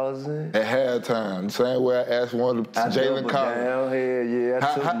 35,000. At halftime, same way I asked one of Jalen Collins. Hell yeah.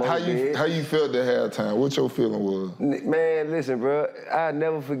 I took How you felt at halftime? What your feeling was? Man, listen, bro. I'll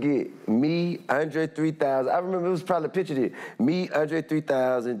never forget. Me, Andre 3000. I remember it was probably pictured it. Me, Andre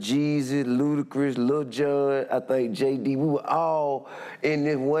 3000, Jeezy, Ludacris, Lil Jon, I think JD. We were all in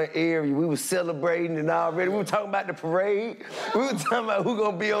this one area. We were celebrating and already. We were talking about the parade. We were talking about who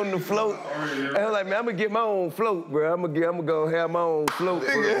gonna be on the float. And I was like, man, I'm gonna get my own float, bro. I'm gonna go have my own float.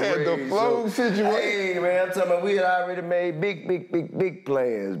 Nigga had the float situation. Hey, man, I'm talking about we had already made big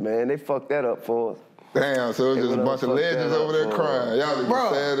plans, man. They fucked that up for us. Damn, so it was just a bunch of legends over there crying. Y'all niggas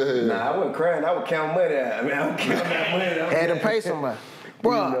sad as hell. Nah, I wasn't crying. I would count money out. I mean, I would count that money. Had to pay somebody.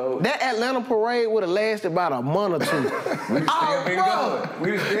 Bro, that Atlanta parade would have lasted about a month or two. We still been going.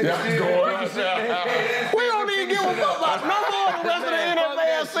 We still going. We don't even give a fuck about no more the rest of the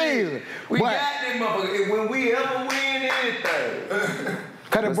NFL season. We got them motherfuckers. When we ever win anything.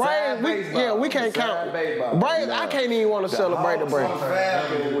 Cause the Braves, we can't count. Braves, I can't even want to celebrate the Braves.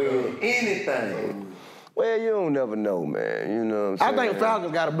 Falcons win anything. Well, you don't never know, man. You know what I'm saying? I think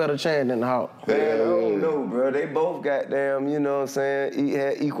Falcons got a better chance than the Hawks. Man, I don't know, bro. They both goddamn, you know what I'm saying,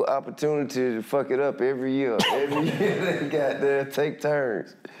 had equal opportunity to fuck it up every year. Every year they goddamn take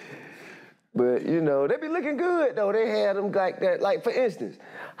turns. But, you know, they be looking good, though. They had them like that. Like, for instance,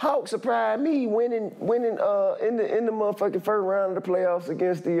 Hawks surprised me winning in the motherfucking first round of the playoffs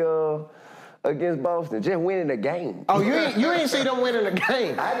against Boston. Just winning a game. Oh, you ain't see them winning the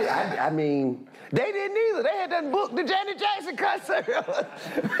game? I mean... They didn't either. They had that book, the Janet Jackson concert. They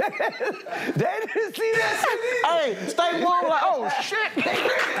didn't see that shit either. Hey, State Farm like, oh, shit.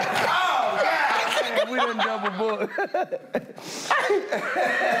 Oh, God. We done double book.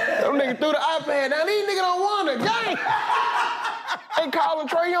 Them niggas threw the iPad. Now, these niggas don't want the game. They calling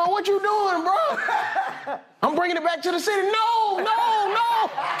Trey Young, what you doing, bro? I'm bringing it back to the city. No.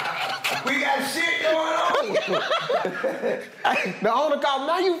 We got shit going on. The owner called,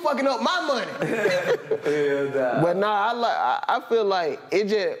 now you fucking up my money. But nah, I feel like it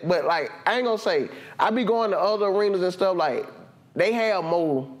just, but like, I ain't gonna say, I be going to other arenas and stuff, like, they have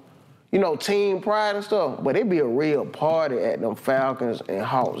more, you know, team pride and stuff, but it be a real party at them Falcons and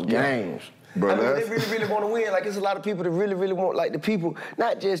Hawks games. But they really want to win. Like, it's a lot of people that really want, like the people,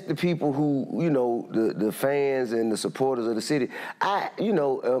 not just the people who, you know, the fans and the supporters of the city. I, you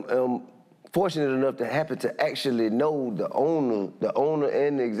know, am fortunate enough to happen to actually know the owner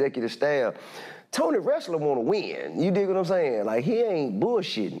and the executive staff. Tony Wrestler want to win. You dig what I'm saying? Like, he ain't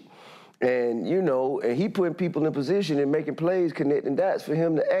bullshitting. And, you know, and he putting people in position and making plays, connecting dots for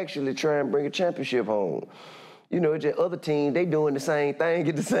him to actually try and bring a championship home. You know, just other teams, they doing the same thing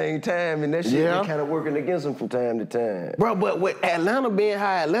at the same time, and that shit been kind of working against them from time to time. Bro, but with Atlanta being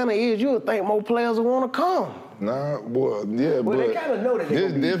how Atlanta is, you would think more players would want to come. Nah, well, yeah, Well, they kind of know that they're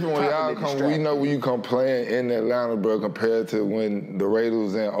it's different when y'all come. We know when you come playing in Atlanta, bro, compared to when the Raiders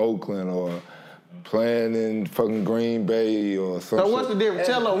was in Oakland or playing in fucking Green Bay or something. So what's the difference?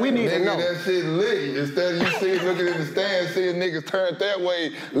 Tell them, we need to know. That shit lit. Instead of you seeing, looking in the stands, seeing niggas turned that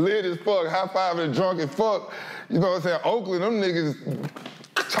way, lit as fuck, high-fiving and drunk as fuck. You know what I'm saying? Oakland, them niggas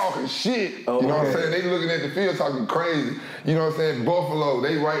talking shit. You know what I'm saying? They looking at the field talking crazy. You know what I'm saying? Buffalo,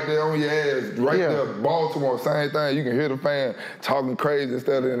 they right there on your ass. Right there. Baltimore, same thing. You can hear the fan talking crazy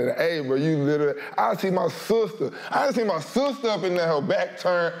instead of in the A, bro. You literally, I see my sister up in there, her back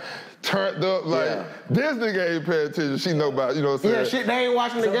turned up, like, this nigga ain't paying attention. She know about, you know what I'm saying? Yeah, shit, they ain't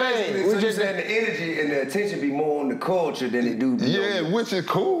watching the game. So just saying the energy and the attention be more on the culture than it do. Which is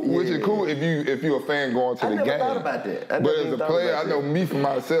cool. Which is cool if you a fan going to the game. I never thought about that. But as a player, I know me for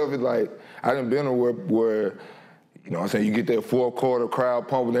myself, it's like, I done been where you know what I'm saying, you get that fourth quarter crowd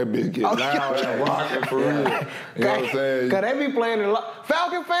pumping, that bitch get loud and rocking for real. You know what I'm saying? Cause they be playing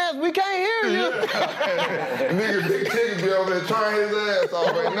Falcon fans, we can't hear you. Nigga Big Chicken be over there trying his ass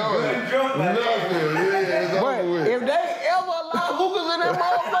off, ain't nothing. It's over with. If they ever allow hookers in that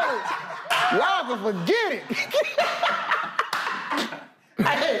motherfucker, y'all can forget it.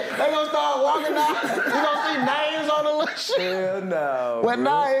 Hey, they gonna start walking out. You gonna see names on the list. Hell no. But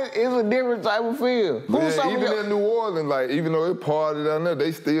nah, it's a different type of feel. Even in New Orleans, like, even though it party down there,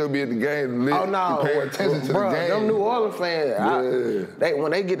 they still be at the game lit and paying attention to the game. Them New Orleans fans,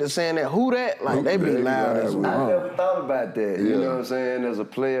 when they get to saying that, who that? Like, they be loud as well. I never thought about that. You know what I'm saying? As a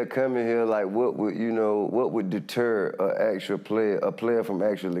player coming here, like, what would deter a player from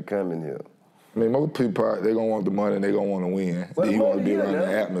actually coming here? I mean, most people, they gonna want the money and they gonna want to win. Then you want to be around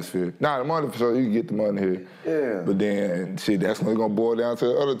the atmosphere. Nah, the money for sure, you can get the money here. Yeah. But then, shit, that's when it's gonna boil down to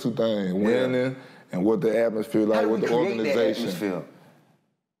the other two things, winning and what the atmosphere like, what the organization.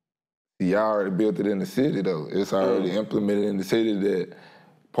 Y'all already built it in the city, though. It's already implemented in the city that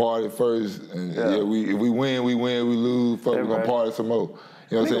party first, and if we win, we lose, fuck, we gonna party some more.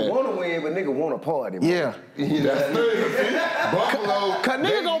 You know what I'm saying? Nigga want to win, but nigga want to party. Bro. Yeah. That's Buffalo. Cause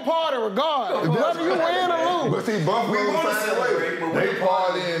nigga gonna party regardless, whether you win or lose. But see, Buffalo they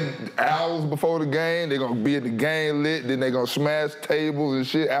partying hours before the game. They gonna be at the game lit. Then they gonna smash tables and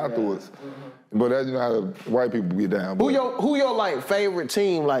shit afterwards. But that's, you know how white people get down. Who your like favorite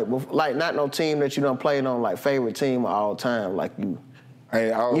team? Like not no team that you done played on. Like favorite team of all time. Like you.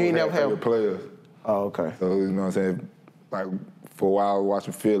 I always have favorite players. Oh, okay. So you know what I'm saying? Like, for a while, I was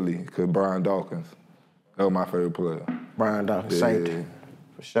watching Philly, because Brian Dawkins, that was my favorite player. Brian Dawkins, safety.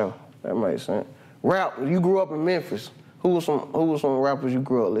 For sure. That makes sense. Rap, you grew up in Memphis. Who was some rappers you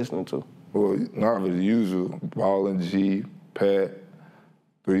grew up listening to? Well, not really the usual. Ballin' G, Pat,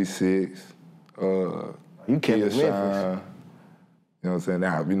 3-6, you kept Memphis. You know what I'm saying?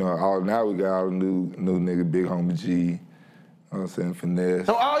 Now, now we got all the new nigga, Big Homie G. You know what I'm saying? Finesse.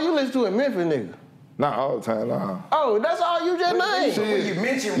 So all you listen to in Memphis, nigga? Not all the time, nah. Oh, that's all you just named? When you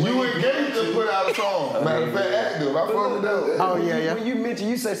mentioned you engaged to put out a song. Matter of fact, active. I fuck with that. Oh, yeah. When you mentioned,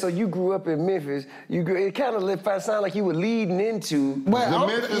 you say, so you grew up in Memphis. It kind of sound like you were leading into the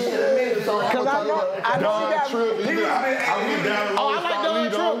Memphis. Because I know Don Tripp. I like Don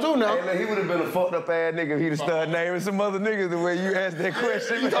Tripp too now. Hey, he would have been a fucked up ass nigga if he'd have started naming some other niggas the way you asked that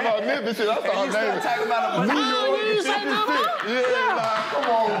question. You talking about Memphis shit? I started naming. Talking about New York. Yeah, come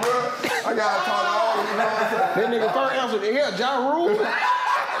on, bro. I gotta talk to all of you. That nigga first answer, yeah, Ja Rule. Nigga,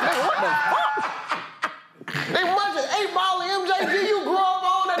 what the fuck? They bunch of 8-ball MJG you grew up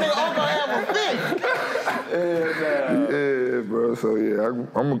on, that nigga Uncle have a fit. Yeah, bro. So yeah,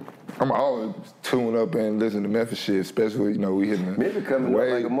 I'm always tune up and listen to Memphis shit, especially, we hitting the Memphis coming up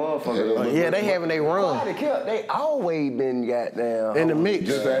like a motherfucker. Yeah, they having their run. They always been goddamn in the mix.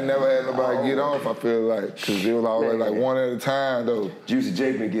 Just ain't never had nobody get off, I feel like, because it was always like one at a time, though. Juicy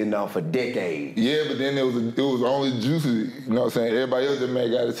J been getting off for decades. Yeah, but then it was only Juicy, you know what I'm saying? Everybody else that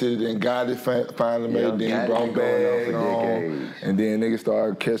made got it shit, then got it finally made, then he brought back on. And then niggas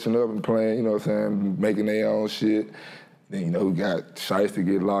started catching up and playing, you know what I'm saying, making their own shit. Then, we got Shice to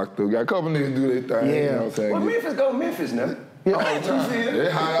get locked up. Got a couple niggas do their thing, you know what I'm saying? Well, Memphis go Memphis now. Yeah. All the time.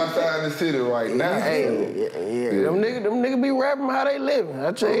 They hot outside in the city right now. Them niggas be rapping how they living.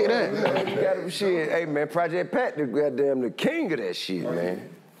 I tell you that. You got shit. Hey man, Project Pat, the king of that shit, man.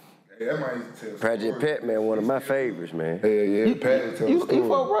 That might used to tell Project Pat, man, one of my favorites, man. Yeah, Pat tell You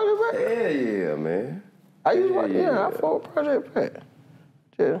fuck Project Pat? Yeah, man. I fuck Project Pat.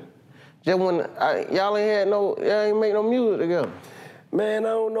 Just when y'all ain't make no music together. Man, I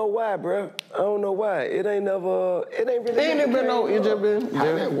don't know why, bro. I don't know why. It ain't really. It just been. How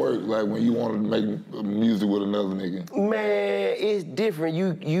that work? Like when you want to make music with another nigga? Man, it's different.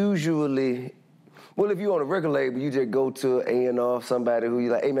 You usually, if you on a record label, you just go to an A&R, somebody who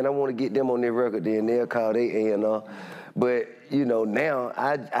you like, hey man, I want to get them on their record. Then they'll call they A&R. But now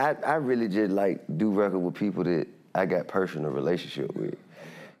I really just like do record with people that I got personal relationship with.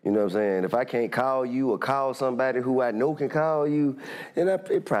 You know what I'm saying? If I can't call you or call somebody who I know can call you, then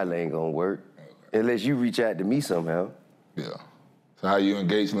it probably ain't gonna work. Unless you reach out to me somehow. Yeah. So how you and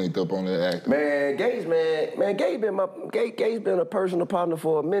Gates linked up on that act? Man, Gates been a personal partner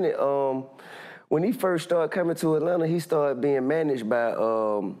for a minute. When he first started coming to Atlanta, he started being managed by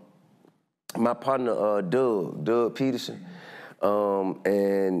my partner Dogg Peterson.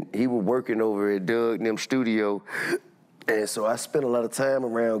 And he was working over at Dogg and them studio. And so I spent a lot of time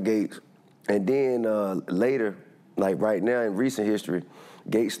around Gates. And then later, like right now in recent history,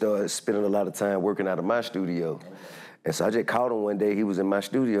 Gates started spending a lot of time working out of my studio. And so I just called him one day. He was in my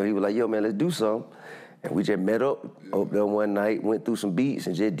studio. He was like, yo, man, let's do something. And we just met up there one night, went through some beats,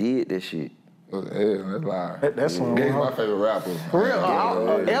 and just did that shit. Yeah, that's live. That's Gates my favorite rapper. For real?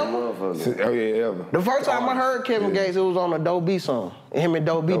 Ever? Oh, yeah, ever. The first time I heard Kevin Gates, it was on a Doe B song. Him and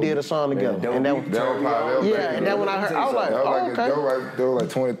Doe B did a song together. And that was and then when I heard, I was like, okay. That was like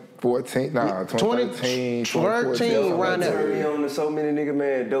 2014, 2013, 2014, around there. Turned me on to so many niggas,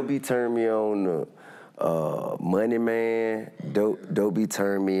 man. Doe B turned me on to Money Man. Doe B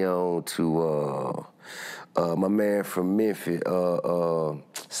turned me on to my man from Memphis,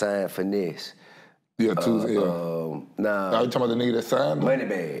 Sign Finesse. Yeah, Nah. you talking about the nigga that signed?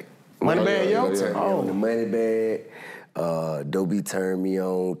 Moneybag. Moneybag, yo? Turned me on to Moneybag. Doe B turned me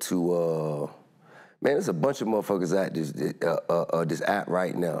on to, man, there's a bunch of motherfuckers out this app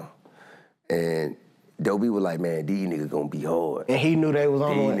right now. And Doe B was like, man, these niggas gonna be hard. And he knew they was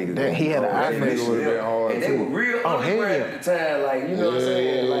on one. He had an iPhone. would have been hard, and they were real underground at the time, like, you know what I'm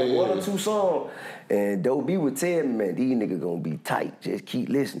saying? Like one or two songs. And Doe B would tell me, man, these niggas gonna be tight. Just keep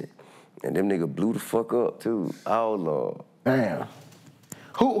listening. And them niggas blew the fuck up too. Oh Lord. Damn.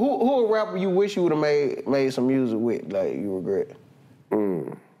 Who a rapper you wish you would have made some music with, like you regret?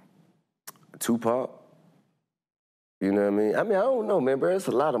 Tupac. You know what I mean? I don't know, man, bro. It's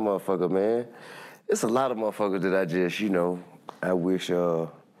a lot of motherfuckers, man. It's a lot of motherfuckers that I just, I wish I'd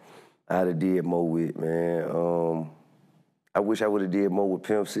have did more with, man. I wish I would have did more with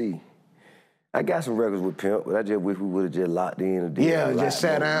Pimp C. I got some records with Pimp, but I just wish we would have just locked in and did just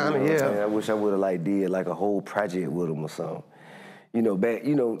sat down, I wish I would have did like a whole project with him or something.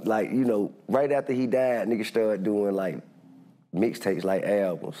 Right after he died, niggas started doing like mixtapes, like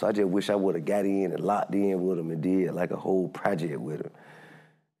albums. So I just wish I would have got in and locked in with him and did like a whole project with him.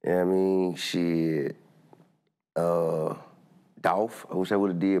 You know what I mean? Shit. Dolph. I wish I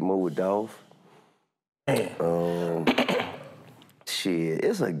would have did more with Dolph. Shit,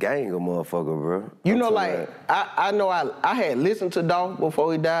 it's a gang of motherfucker, bro. You know, like, I know I had listened to Dolph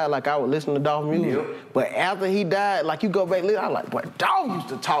before he died, like I would listen to Dolph music. Yep. But after he died, like you go back, I was like, boy, Dolph used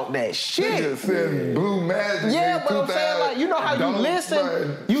to talk that shit. He just said Blue Magic. Yeah, but I'm saying, like, you know how you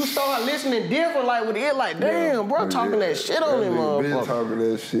listen, you start listening different, like with it, like, damn, bro, talking that shit on him, motherfucker. Been talking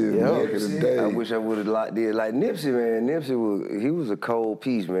that shit back in the day. I wish I would have locked in. Like Nipsey, man, he was a cold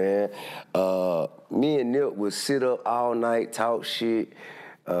piece, man. Me and Nip would sit up all night, talk shit.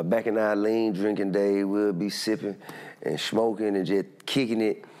 Back in our lean drinking day, we'd be sipping and smoking and just kicking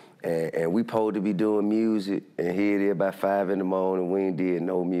it. And we supposed to be doing music. And here it is by 5 in the morning, we ain't did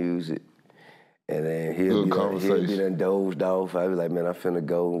no music. And then he'll be done dozed off. I was like, man, I'm finna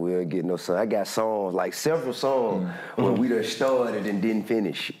go and we don't get no song. I got songs, like several songs, where we done started and didn't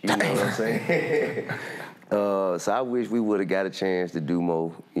finish. You know what I'm saying? So I wish we would have got a chance to do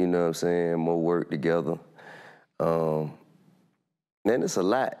more, you know what I'm saying, more work together. Man, it's a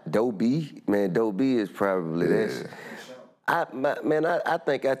lot. Doe B is probably, that's, I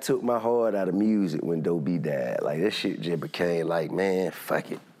think I took my heart out of music when Doe B died. Like, that shit just became like, man,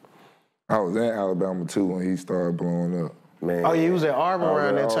 fuck it. I was in Alabama too when he started blowing up. Man. Oh, yeah, he was at Auburn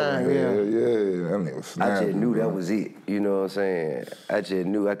around that time, Yeah, that nigga was snapping. I just knew bro. that was it, you know what I'm saying? I just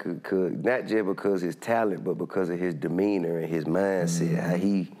knew I could not just because of his talent, but because of his demeanor and his mindset, how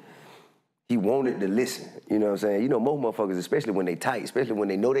he wanted to listen, you know what I'm saying? You know, most motherfuckers, especially when they tight, especially when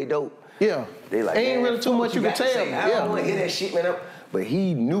they know they dope. Yeah. They like, ain't really too much you can tell. I don't want to hear that shit, man. But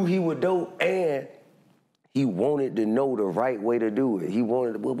he knew he was dope, and he wanted to know the right way to do it. He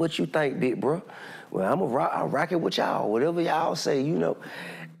wanted, well, what you think, big bro? Well, I'll rock it with y'all, whatever y'all say, you know.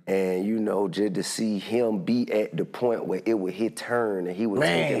 And, you know, just to see him be at the point where it was his turn and he was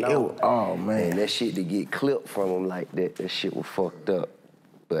taking off. Oh, man. And that shit to get clipped from him like that shit was fucked up.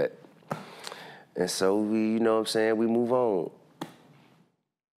 But, and so we, you know what I'm saying, we move on.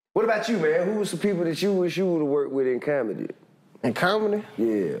 What about you, man? Who was some people that you wish you would have worked with in comedy? In comedy?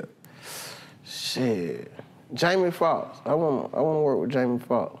 Yeah. Shit. Jamie Foxx. I want to work with Jamie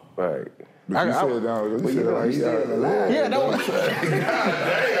Foxx. Right. But you said down, you said like, he's still alive. Yeah, that was... God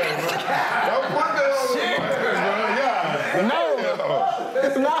damn, bro. Don't put that on the bro.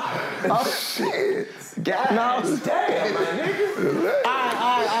 No. Oh, shit. God damn, my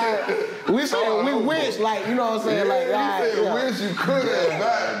nigga. We said we wish, like, you know what I'm saying? Like, you said wish you could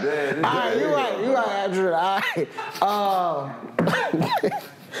have. All right, you right, Andrew. All right.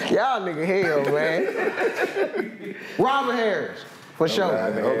 Y'all nigga hell, man. Robert Harris, for sure.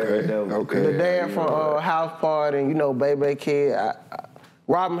 Okay. The dad from House Party and, you know, Baby Kid.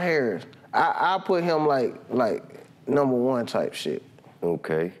 Robert Harris. I put him like #1 type shit.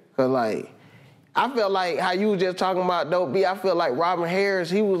 Okay. Cause like, I felt like how you was just talking about Dope B, I feel like Robert Harris,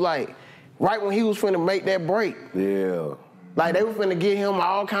 he was like, right when he was finna make that break. Yeah. Like they were finna get him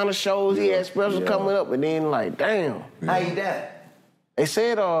all kind of shows, he had specials coming up, and then like, damn. How he died? They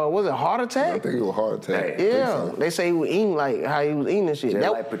said, was it heart attack? I think it was heart attack. Yeah, they say he was eating like how he was eating and shit.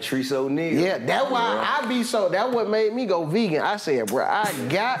 Just like Patrice O'Neal. Yeah, that's why I be so, that's what made me go vegan. I said, bro, I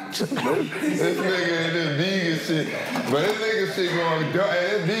got to. This nigga and this vegan shit. But this nigga shit going,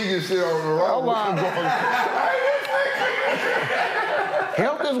 this vegan shit on the road. Oh, wow.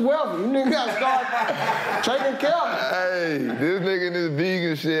 Health is wealth. You niggas gotta start taking care of it. Hey, this nigga and this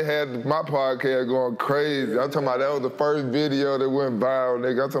vegan shit had my podcast going crazy. I'm talking about that was the first video that went viral,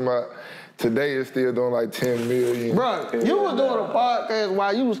 nigga. I'm talking about today it's still doing like 10 million. Bro, you was doing a podcast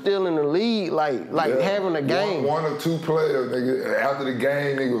while you was still in the league, like having a game. One or two players, nigga. After the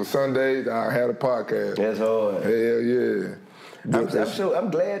game, nigga, was Sundays, I had a podcast. That's hard. Hell yeah. I'm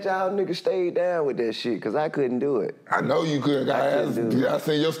glad y'all niggas stayed down with that shit, cause I couldn't do it. I know you couldn't. I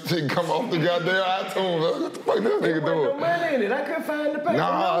seen your shit come off the goddamn iTunes. What the fuck this nigga doing? No money in it. I couldn't find the paper.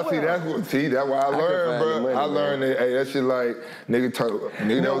 Nah, that's why I learned, bro. I learned that, hey, that shit like, nigga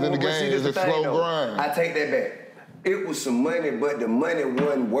that was in the game is a slow grind. I take that back. It was some money, but the money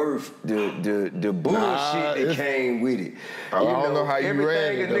wasn't worth the bullshit that came with it. I don't know how you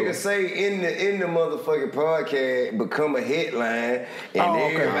ran it, everything a nigga say in the motherfucking podcast become a headline, and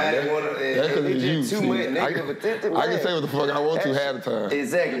everybody wanna. It's just too much negative. I can say what the fuck I want to half the time.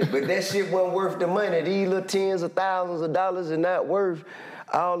 Exactly, but that shit wasn't worth the money. These little tens of thousands of dollars are not worth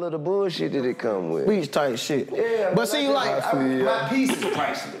all of the bullshit that it come with. Beach type shit. Yeah, but see, my piece is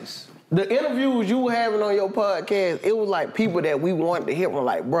priceless. The interviews you were having on your podcast, it was like people that we wanted to hear from,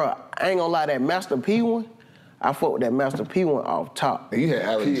 like, bro, I ain't gonna lie, that Master P one, I fuck with that Master P one off top. You had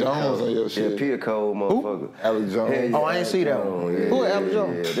Alex Jones on your shit. Yeah, P a cold motherfucker. Alex Jones. Yeah, I ain't see that one. Yeah, Who is Alex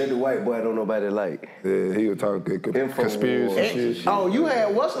Jones? Yeah, that the white boy don't nobody like. Yeah, he was talking conspiracy shit. Oh, you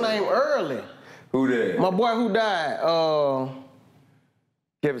had what's the name early? Who that? My boy who died,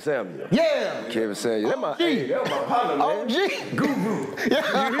 Kevin Samuel. Yeah. Kevin Samuel. That was my partner, man. OG. Guru.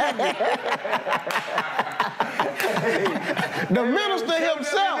 The minister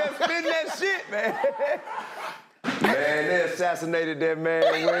himself. Spin that shit, man. Man, they assassinated that man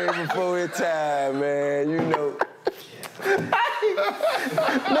way before his time, man. You know. Nigga,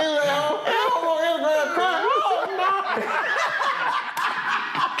 I'm on Instagram crying. Oh, no.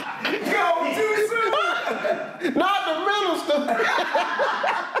 Go too soon. Not the minister.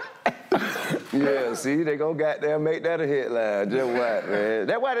 Yeah, see, they gonna goddamn make that a headline. Just what, man?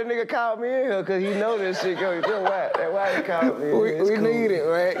 That's why the nigga called me in here, cause he know this shit going. Just what? That's why he called me in. We need it,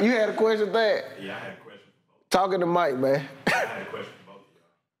 man. You had a question, Thad? Yeah, I had a question. Talking to Mike, man. I had a question.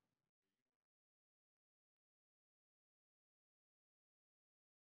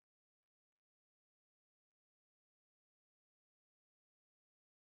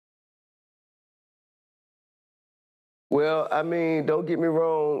 Well, I mean, don't get me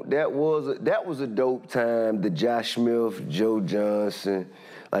wrong. That was a dope time. The Josh Smith, Joe Johnson,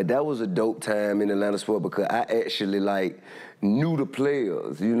 like that was a dope time in Atlanta sport because I actually like knew the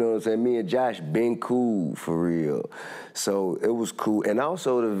players. You know what I'm saying? Me and Josh been cool for real. So it was cool. And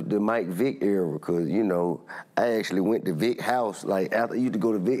also the Mike Vick era, because, you know, I actually went to Vick house, like after, I used to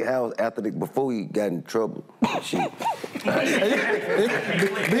go to Vick house before he got in trouble. Shit. Be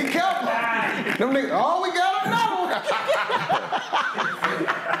careful. Them niggas, oh, we got another one.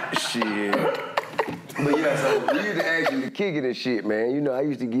 Shit. But yeah, so we used to actually kick it and shit, man. You know, I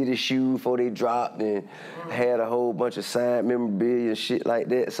used to get his shoes before they dropped and had a whole bunch of signed memorabilia and shit like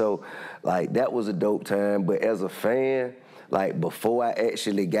that. So, like, that was a dope time. But as a fan, like, before I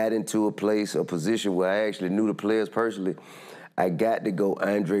actually got into a position where I actually knew the players personally, I got to go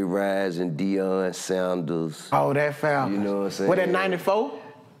Andre Rison, Deion Sanders. Oh, that foul. You know what I'm saying? What, that 94?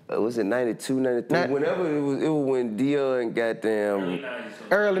 Was it 92, 93? Whenever it was when Deion goddamn...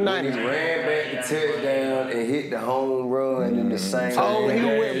 Early 90s. When he ran back the touchdown and hit the home run in the same... Oh, when he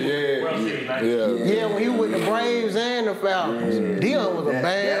went... Yeah, when he with the Braves and the Falcons. Deion was a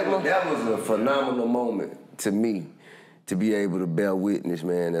bad one. That was a phenomenal moment to me, to be able to bear witness,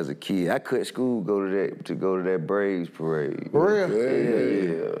 man, as a kid. I cut school to go to that Braves parade. For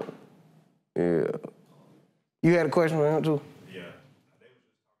real? Yeah. You had a question for him, too?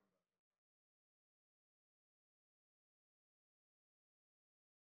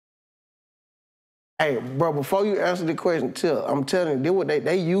 Hey, bro, before you answer the question, I'm telling you,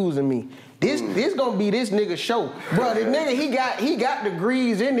 they using me. This gonna be this nigga show. Bro, this nigga, he got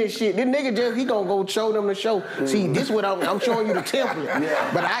degrees in this shit. This nigga he gonna go show them the show. See, this what I'm showing you the template.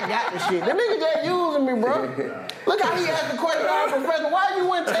 But I got the shit. The nigga just using me, bro. Look how he asked the question, Professor, why you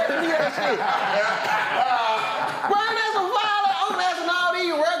wouldn't tell me that shit? Bro, that's some violent. I'm asking all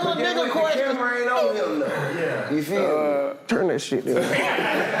these regular nigga questions. The camera ain't on him, though. You feel me? Turn that shit down.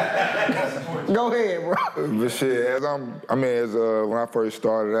 Go ahead, bro. But shit, when I first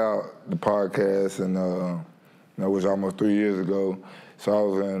started out the podcast, and that was almost 3 years ago, so I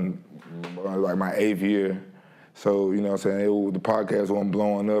was in like my 8th year. So, you know what I'm saying, the podcast wasn't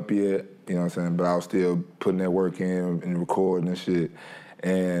blowing up yet, you know what I'm saying, but I was still putting that work in and recording and shit.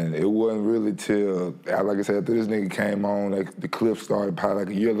 And it wasn't really till, like I said, after this nigga came on, like the clip started probably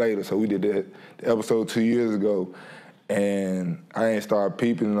like a year later. So we did that episode 2 years ago, and I ain't started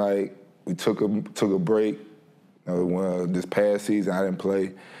peeping. Like we took a break. This past season I didn't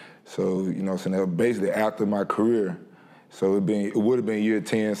play, so you know, so that was basically after my career. So it would have been year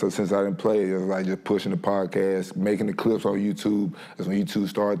 10. So since I didn't play, it was like just pushing the podcast, making the clips on YouTube. That's when YouTube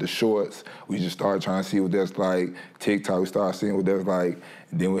started the shorts. We just started trying to see what that's like. TikTok, we started seeing what that's like.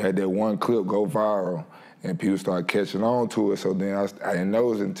 And then we had that one clip go viral, and people started catching on to it. So then I didn't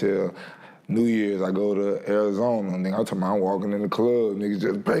know it until New Year's, I go to Arizona, and I'm talking about I'm walking in the club, niggas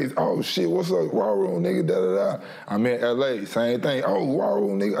just pace, oh shit, what's up, War Room, nigga, da-da-da. I'm in LA, same thing, oh, War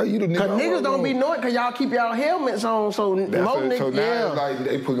Room, nigga, are you the nigga? Cause niggas don't be knowing, cause y'all keep y'all helmets on, so most niggas, so now it's like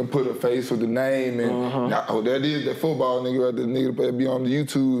they can put a face with the name, and now, that is the football nigga, right, the nigga that be on the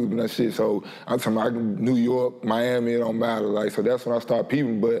YouTube and that shit, so I'm talking about New York, Miami, it don't matter, like, so that's when I start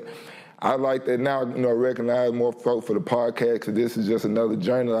peeping, but I like that now, you know, recognize more folk for the podcast, because this is just another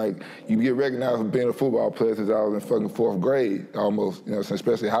journey. Like, you get recognized for being a football player since I was in fucking 4th grade, almost, you know,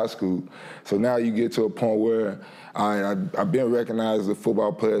 especially high school. So now you get to a point where I've been recognized as a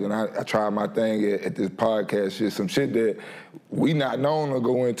football player, and I tried my thing at this podcast shit, some shit that we not known to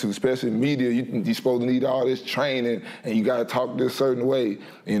go into, especially media. You supposed to need all this training, and you got to talk this certain way,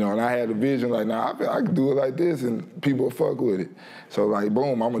 you know, and I had a vision like, nah, I can do it like this, and people will fuck with it. So like,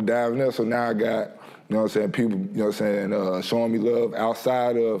 boom, I'm gonna dive in there. So now I got, you know what I'm saying, people, you know what I'm saying, showing me love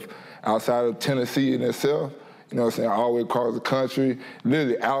outside of Tennessee in itself. You know what I'm saying, all the way across the country,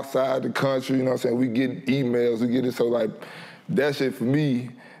 literally outside the country, you know what I'm saying, we get emails, we get it, so like, that shit for me,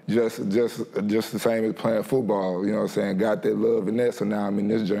 just the same as playing football, you know what I'm saying, got that love in that, so now I'm in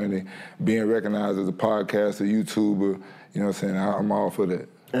this journey, being recognized as a podcaster, YouTuber, you know what I'm saying, I'm all for that.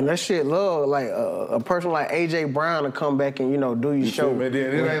 And that shit love, like a person like AJ Brown to come back and, you know, do your show. And then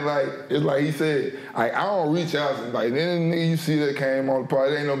it ain't like, it's like he said, I don't reach out to, like, any nigga you see that came on the pod,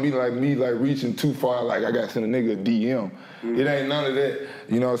 it ain't gonna be like me, like, reaching too far, like, I got to send a nigga a DM. It ain't none of that,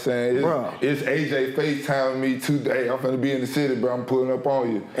 you know what I'm saying? It's AJ FaceTiming me today, I'm finna be in the city, bro, I'm pulling up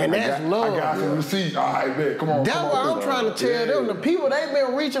on you. And that's love. I got some receipts, all right, bet, come on. That's what I'm trying to tell them, the people they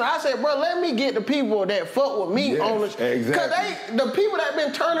been reaching, I said, bro, let me get the people that fuck with me on the exactly. Cause the people that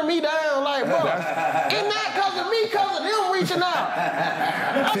been turning me down, like, bro, it's not cause of me, cause of them reaching out.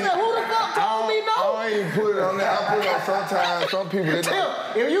 I said, who the fuck told me no? I ain't put it on there. I put it on sometimes. Some people, they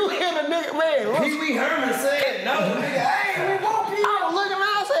don't. If you hit a nigga, man, look. Pee Wee Herman said no, nigga. Hey, we want Pee Wee. I was looking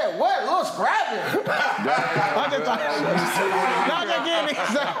around, I said, what? Look, scrapping.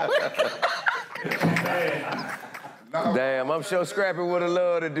 Damn, I'm sure Scrappy would have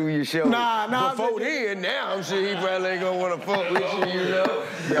loved to do your show. Nah. Before then, now I'm sure he probably ain't gonna want to fuck with you, you know?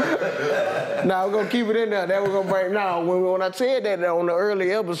 Nah, we're gonna keep it in there. That we're gonna bring. Nah, when I said that on the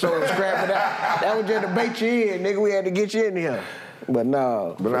early episode, Scrappy, that was just to bait you in, nigga. We had to get you in here. But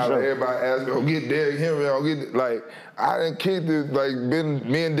no. But now everybody asks me, get Derrick Henry, like, I didn't keep this, like,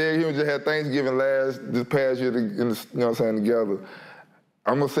 me and Derrick Henry just had Thanksgiving this past year, you know what I'm saying, together.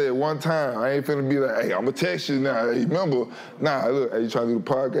 I'm gonna say it one time. I ain't finna be like, hey, I'm gonna text you now. Hey, remember? Nah, look, hey, you trying to do the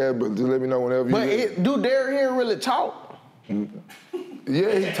podcast, but just let me know whenever But do Daren Henry really talk? Yeah,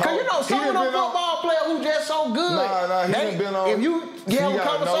 he talk. Cause you know some of them football players who just so good. Nah, he done been on. If you have a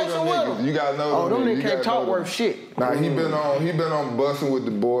conversation with them, you gotta know them. them niggas can't talk worth shit. Nah, he been on Bussin' with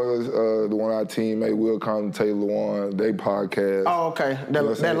the Boys, the one our teammate Will Collins, Taylor Lewan, they podcast. Oh, okay.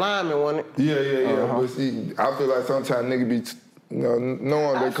 That lineman, wasn't it? Yeah. But see, I feel like sometimes niggas be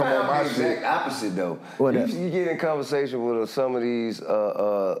knowing they come on my shit. The exact opposite though. What you get in conversation with some of these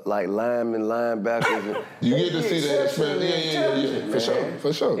like linebackers. You get to see that experience. Yeah.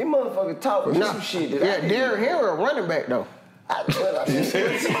 For sure. He motherfuckers talk some shit. Daren Henry a running back though. That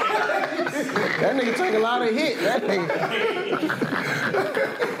nigga take a lot of hits. That nigga.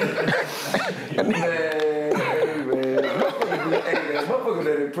 Motherfucker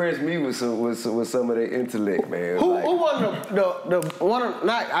that impressed me with some of their intellect, man. Who won the one?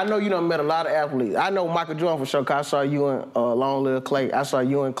 I know you done met a lot of athletes. I know Michael Jordan for sure. Cause I saw you and Long Live Clay. I saw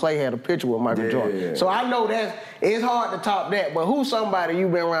you and Clay had a picture with Michael Jordan. So I know it's hard to top that. But who's somebody you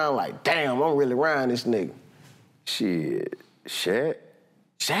been around like? Damn, I'm really around this nigga. Shit, Shaq.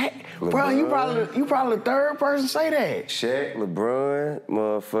 LeBron. Bro, you probably the third person to say that. Shaq, LeBron,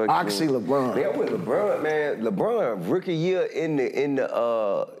 motherfucking. I can see LeBron. Man, with LeBron, man. LeBron, rookie year in the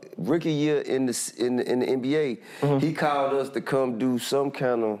NBA, he called us to come do some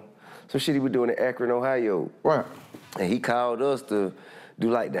shit he was doing in Akron, Ohio. Right. And he called us to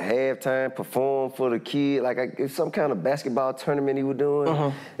do like the halftime, perform for the kid, like it's some kind of basketball tournament he was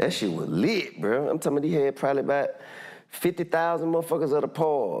doing. That shit was lit, bro. I'm talking about he had probably about 50,000 motherfuckers at the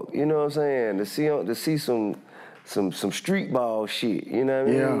park, you know what I'm saying? To see some street ball shit, you know what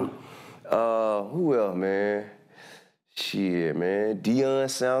I mean? Yeah. Who else, man? Shit, man. Deion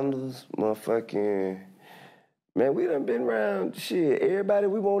Sanders, motherfucking. Man, we done been around, shit, everybody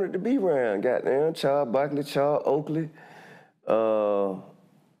we wanted to be around. Goddamn, Charles Barkley, Charles Oakley.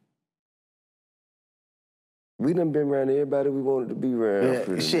 We done been around everybody we wanted to be around.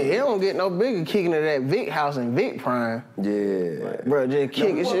 Yeah, shit, it don't get no bigger kicking to that Vic house in Vic Prime. Yeah. Bro, just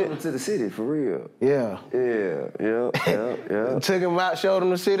kicking shit. Welcome to the city, for real. Yeah. Yeah. Took him out, showed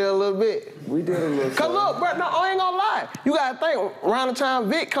him the city a little bit. We did a little Cause look, bro, no, I ain't gonna lie. You gotta think, around the time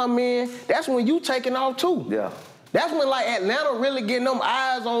Vic come in, that's when you taking off too. Yeah. That's when like Atlanta really getting them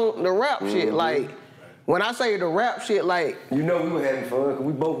eyes on the rap shit. Like, when I say the rap shit, like... You know we were having fun, because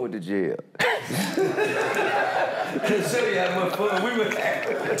we both went to jail. Can't show you how much fun we were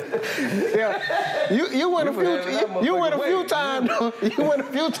having. Yeah. You went a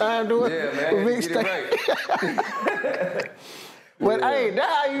few times doing big stuff. But hey,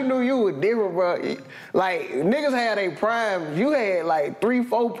 that's how you knew you were different, bro. Like, niggas had a prime. You had like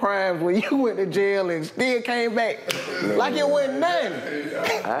 3-4 primes when you went to jail and still came back. Like it wasn't nothing.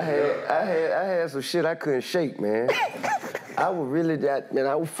 I had some shit I couldn't shake, man. I was really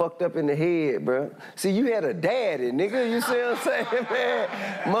I was fucked up in the head, bro. See, you had a daddy, nigga. You see what I'm saying, man?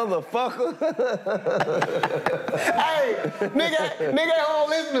 Motherfucker. Hey, nigga at home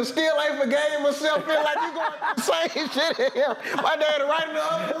listening to Still Ain't Forgave Myself, feel like you going through the same shit as him. My daddy right in the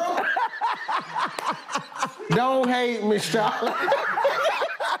other room. Don't hate me, Charlie.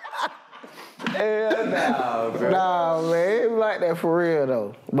 Hell no, bro. Nah, man, it was like that for real,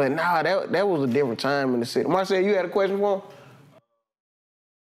 though. But nah, that was a different time in the city. Marcel, you had a question for him?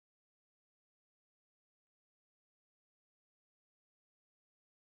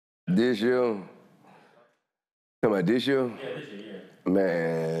 This year? Talking about this year? Yeah, this year, yeah.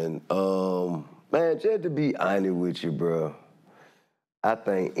 Man, just to be honest with you, bro, I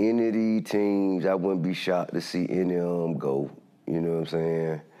think any of these teams, I wouldn't be shocked to see any of them go. You know what I'm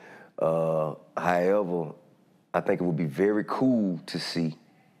saying? However, I think it would be very cool to see.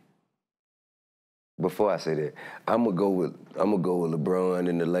 Before I say that, I'm gonna go with LeBron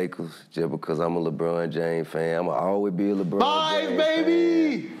and the Lakers just because I'm a LeBron James fan. I'm gonna always be a LeBron James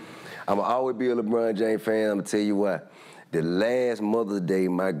baby! fan. I'm gonna always be a LeBron James fan. I'm gonna tell you why. The last Mother's Day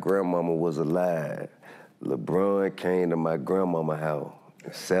my grandmama was alive, LeBron came to my grandmama's house,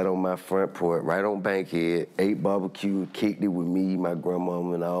 sat on my front porch, right on Bankhead, ate barbecue, kicked it with me, my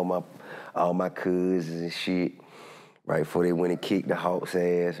grandmama, and all my cousins and shit. Right before they went and kicked the Hawks'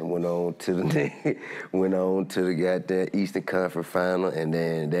 ass and went on to the goddamn Eastern Conference Final, and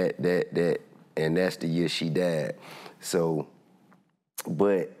then that's the year she died. So,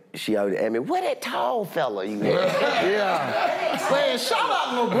 but she always asked me, where that tall fella you at? Yeah. Man, shout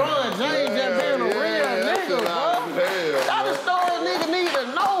out to LeBron James just being a real nigga, bro. That's the story nigga need to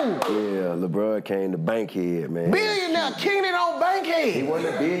know. Yeah, LeBron came to Bankhead, man. Billionaire, king it on Bankhead. He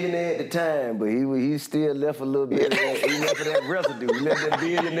wasn't a billionaire at the time, but he still left a little bit of that, he left that residue. He left that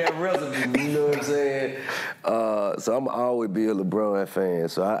billionaire residue, you know what I'm saying? So I'm always be a LeBron fan,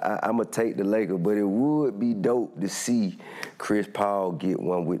 so I'm going to take the Lakers, but it would be dope to see Chris Paul get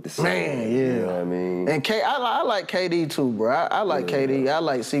one with the Suns. Man, yeah. You know what I mean? And I like KD too, bro. I like KD. I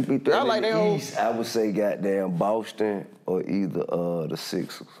like CP3. I like that whole... East, I would say goddamn Boston or either the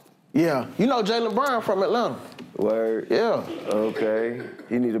Sixers. Yeah. You know Jaylen Brown from Atlanta. Word? Yeah. Okay.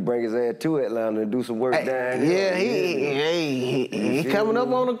 He need to bring his ass to Atlanta and do some work down there. Yeah, he coming up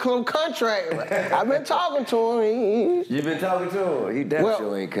on a contract. I've been talking to him. You been talking to him? He damn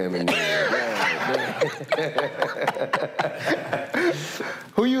sure ain't coming.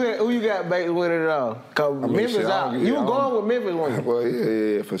 Who you got Bates with it all? Cause Memphis out. You were going with Memphis, weren't you? Well,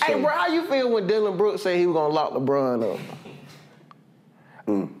 yeah, for sure. Hey, bro, how you feel when Dylan Brooks said he was gonna lock LeBron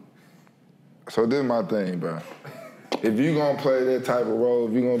up? So this is my thing, bro. If you gonna play that type of role,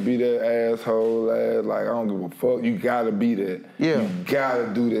 if you gonna be that asshole ass, like I don't give a fuck, you gotta be that. Yeah. You gotta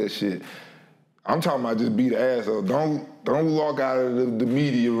do that shit. I'm talking about just be the asshole. Don't walk out of the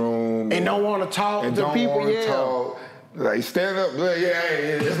media room and don't want to talk and to don't people. Wanna talk. Like stand up, like,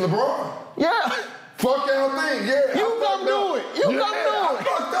 hey, it's LeBron. Yeah. Fuck y'all think, yeah. You come do it. You come do I it.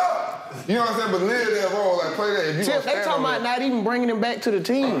 fucked up. You know what I'm saying? But live that role, like play that. If you Tip, they talking about not even bringing him back to the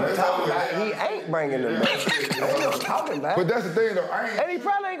team. He ain't bringing him back. They talking about. But that's the thing, though. And he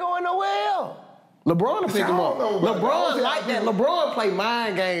probably ain't going nowhere else. LeBron will pick him up. LeBron like that. LeBron play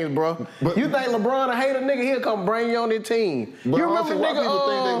mind games, bro. You think LeBron a hater nigga, he'll come bring you on his team. But you remember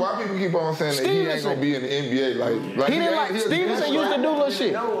nigga, why people keep on saying that he ain't gonna be in the NBA? Like he didn't like Stevenson used to do little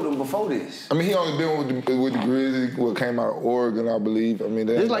shit. Know them before this. I mean, he only been with the Grizzlies, what came out of Oregon, I believe. I mean,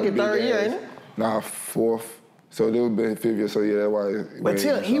 this like his third year, ain't it? Nah, fourth. So they would be fifth year, so yeah, that's why. But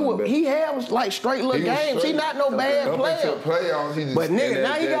Tip, he had like straight little games. He not no bad player. Playoffs, he just, but nigga,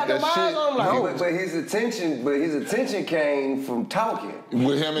 now he got the eyes on him like, oh. But his attention came from talking.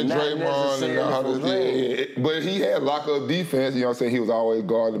 With him and Draymond and all this. But he had lock-up defense, you know what I'm saying? He was always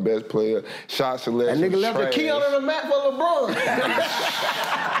guarding the best player, shot selection. That nigga left the key under the map for LeBron.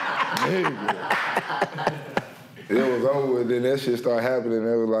 Nigga. It was over, then that shit started happening.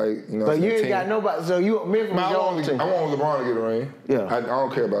 It was like, you know. But you ain't got nobody, so you Memphis I want LeBron to get a ring. Yeah. I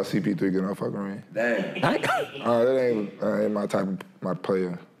don't care about CP3 getting a fucking ring. Damn. That ain't my type of my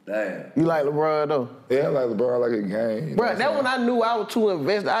player. Damn. You like LeBron though? Yeah, I like LeBron. I like his game. Bro, that when I knew I was too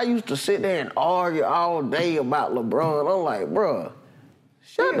invested, I used to sit there and argue all day about LeBron. I'm like, bro,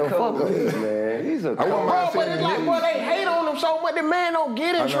 shut the fuck up. Man, he's a bro, but it's like, bro, they hate on him so much, the man don't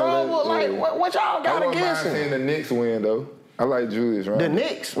get in trouble. Like, what y'all got against him? I wouldn't mind seeing the Knicks win, though. I like Julius Randle. The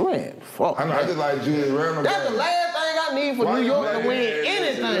Knicks? Man, fuck. I just like Julius Randle. That's the last thing I need for New York to win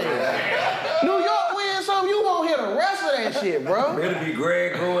anything. New York win something, you won't hear the rest of that shit, bro. It'll be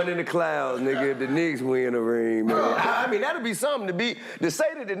Greg going in the clouds, nigga, if the Knicks win a ring, man. I mean, that'll be something to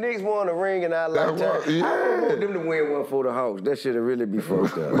say that the Knicks won a ring in our lifetime. Yeah. I want them to win one for the Hawks. That shit'll really be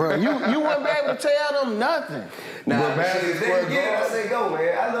fucked up. Bro, you wouldn't be able to tell them nothing. Nah, if they can get it, I say go,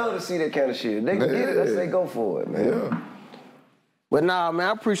 man. I love to see that kind of shit. If they can get it, I say go for it, man. Yeah. But nah, man,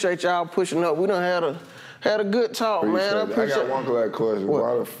 I appreciate y'all pushing up. We done had a good talk, man. I appreciate I got one last question. What?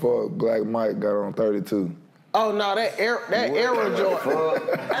 Why the fuck Black Mike got on 32? Oh no, that era joint. Why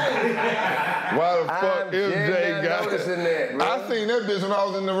the fuck MJ got that, bro. I seen that bitch when I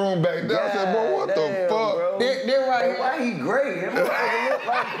was in the room back there. I said, boy, what the fuck? They're right here. Why he gray? That motherfucker look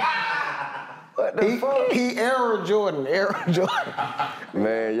like... What the fuck? He Air Jordan.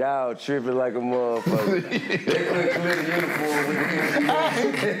 Man, y'all tripping like a motherfucker. They couldn't clear the uniform with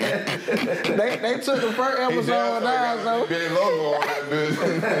the they took the first episode down, so. Big logo on that bitch.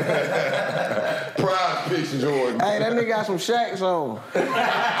 Prize picture Jordan. Hey, that nigga got some Shaqs on.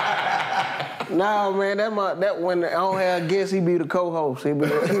 Nah, man, that when I don't have guests, he be the co-host. He be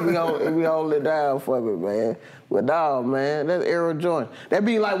holding it down for me, man. But dawg, man, that's Air Jordan. That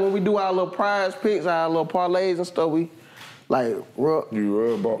be like when we do our little prize picks, our little parlays and stuff. We Like, rub. You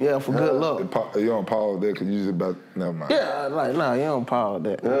rub on? Yeah, for good luck. You don't pause that because you just about, never mind. Yeah, like, nah, you don't pause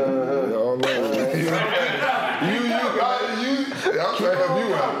that. I'm trying to help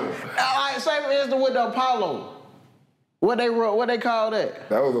you out. Like, same instance with the Apollo. What they call that?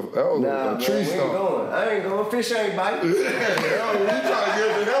 That was a tree stump. I ain't going. Fish ain't biting. You trying to get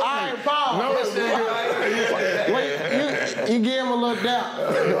it up? I ain't pause. You give him a little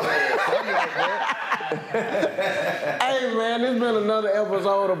doubt. Hey man, this been another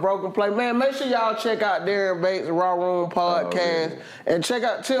episode of Broken Play. Man, make sure y'all check out Daren Bates' Raw Room podcast and check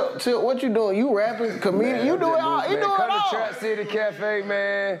out Tip. What you doing? You rapping, comedian? Man, you do it all. You do it all. Come to Trap City Cafe,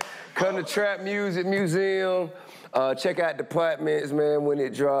 man. Come to Trap Music Museum. Check out Departments, man, when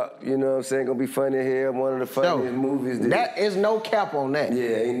it drop. You know what I'm saying? Gonna be funny here. One of the funniest movies. That is no cap on that.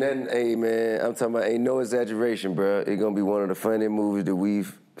 Yeah, ain't nothing. Hey, man, I'm talking about ain't no exaggeration, bro. It's gonna be one of the funniest movies that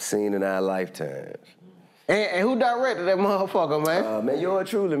we've seen in our lifetimes. And who directed that motherfucker, man? Man, yours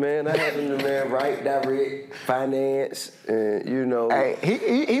truly, man. I happen to, man, write, direct, finance, and you know. Hey,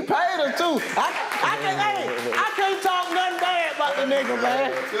 he paid us too. I can't talk nothing bad about the nigga,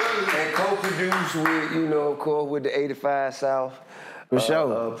 man. And co-produce with, you know, of course, with the 85 South. For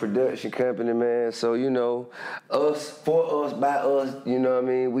sure. Production company, man. So, you know, us, for us, by us, you know what I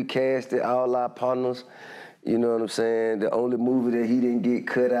mean? We casted all our partners. You know what I'm saying? The only movie that he didn't get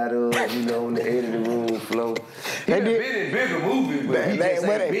cut out of, you know, on the editing room flow. He been in bigger movies, but he just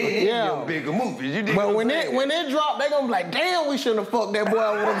ain't been in them bigger movies. You but when it drop, they gonna be like, damn, we shouldn't have fucked that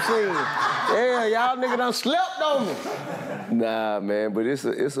boy with them scenes. Yeah, y'all nigga done slept on me. Nah, man, but it's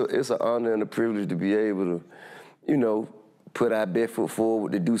an honor and a privilege to be able to, you know, put our best foot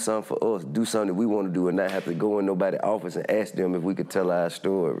forward to do something for us, do something that we want to do and not have to go in nobody's office and ask them if we could tell our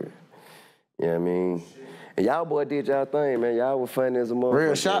story. You know what I mean? And y'all boy did y'all thing, man. Y'all were funny as a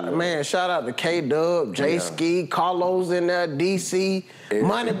motherfucker. Real shout out to K-Dub, J-Ski, Carlos in there, DC,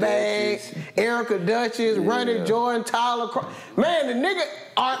 Moneybag, Erica Duchess, Ronnie Jordan, Tyler Man, the nigga,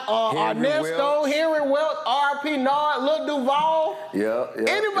 Ernesto, Henry Welch, R.P. Nard, Lil Duval.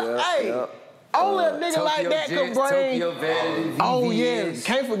 Anybody, only a nigga like that could bring. Oh yeah,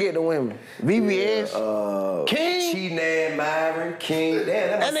 can't forget the women. VVS, King, Chinan, Myron, King.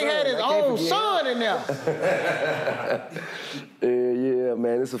 Damn, that nigga had his own son in there. Yeah,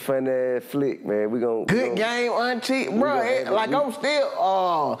 man, it's a fun ass flick, man. We gon' Good game, uncheat, bro. I'm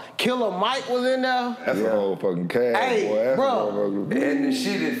still. Killer Mike was in there. That's a whole fucking cast, boy. Bro. And the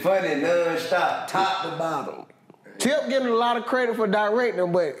shit is funny non-stop, top to bottom. Tip getting a lot of credit for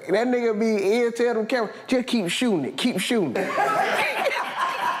directing, but that nigga be tell them cameras, just keep shooting it, keep shooting it.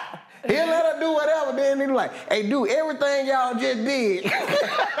 He'll let her do whatever, then he like, hey, do everything y'all just did.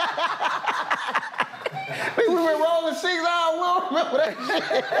 We been rolling 6 hours, we don't remember that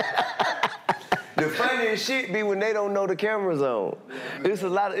shit. The funniest shit be when they don't know the camera's on. It's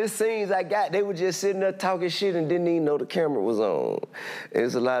scenes I got, they were just sitting there talking shit and didn't even know the camera was on.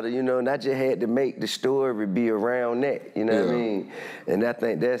 It's a lot of, you know, and I just had to make the story be around that, you know what I mean? And I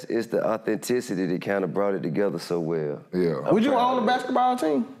think it's the authenticity that kind of brought it together so well. Yeah. Would you own a basketball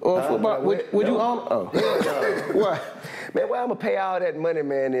team or football? Would you own? Oh. What? Man, well, I'm gonna pay all that money,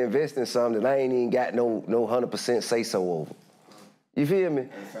 man, to invest in something that I ain't even got no 100% say-so over. You feel me?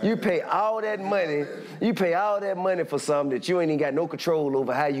 You pay all that money for something that you ain't even got no control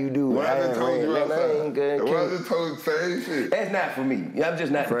over how you do it. What I just told you same shit. That's not for me. I'm just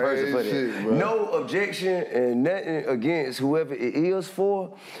not the person for that. Shit, no objection and nothing against whoever it is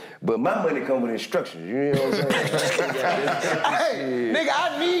for, but my money come with instructions. You know what I'm saying? Hey, nigga,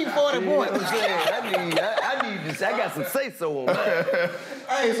 I need 40 points. You know what I'm saying? I need this. I got some say-so on that.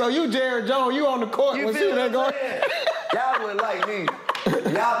 Hey, so you Jared Jones, you on the court. You feel what I'm going? Y'all wouldn't like me.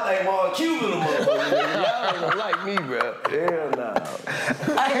 Y'all think Mark Cuban a motherfucker. Y'all wouldn't like me, bro. Hell no.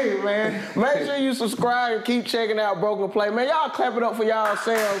 Hey, man, make sure you subscribe and keep checking out Broken Play. Man, y'all clap it up for y'all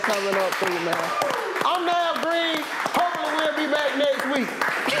selves coming up too, man. I'm NAVV Greene. Hopefully we'll be back next week.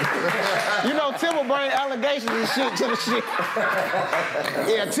 You know, Tip will bring allegations and shit to the shit.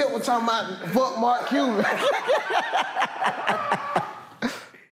 Yeah, Tip was talking about fuck Mark Cuban.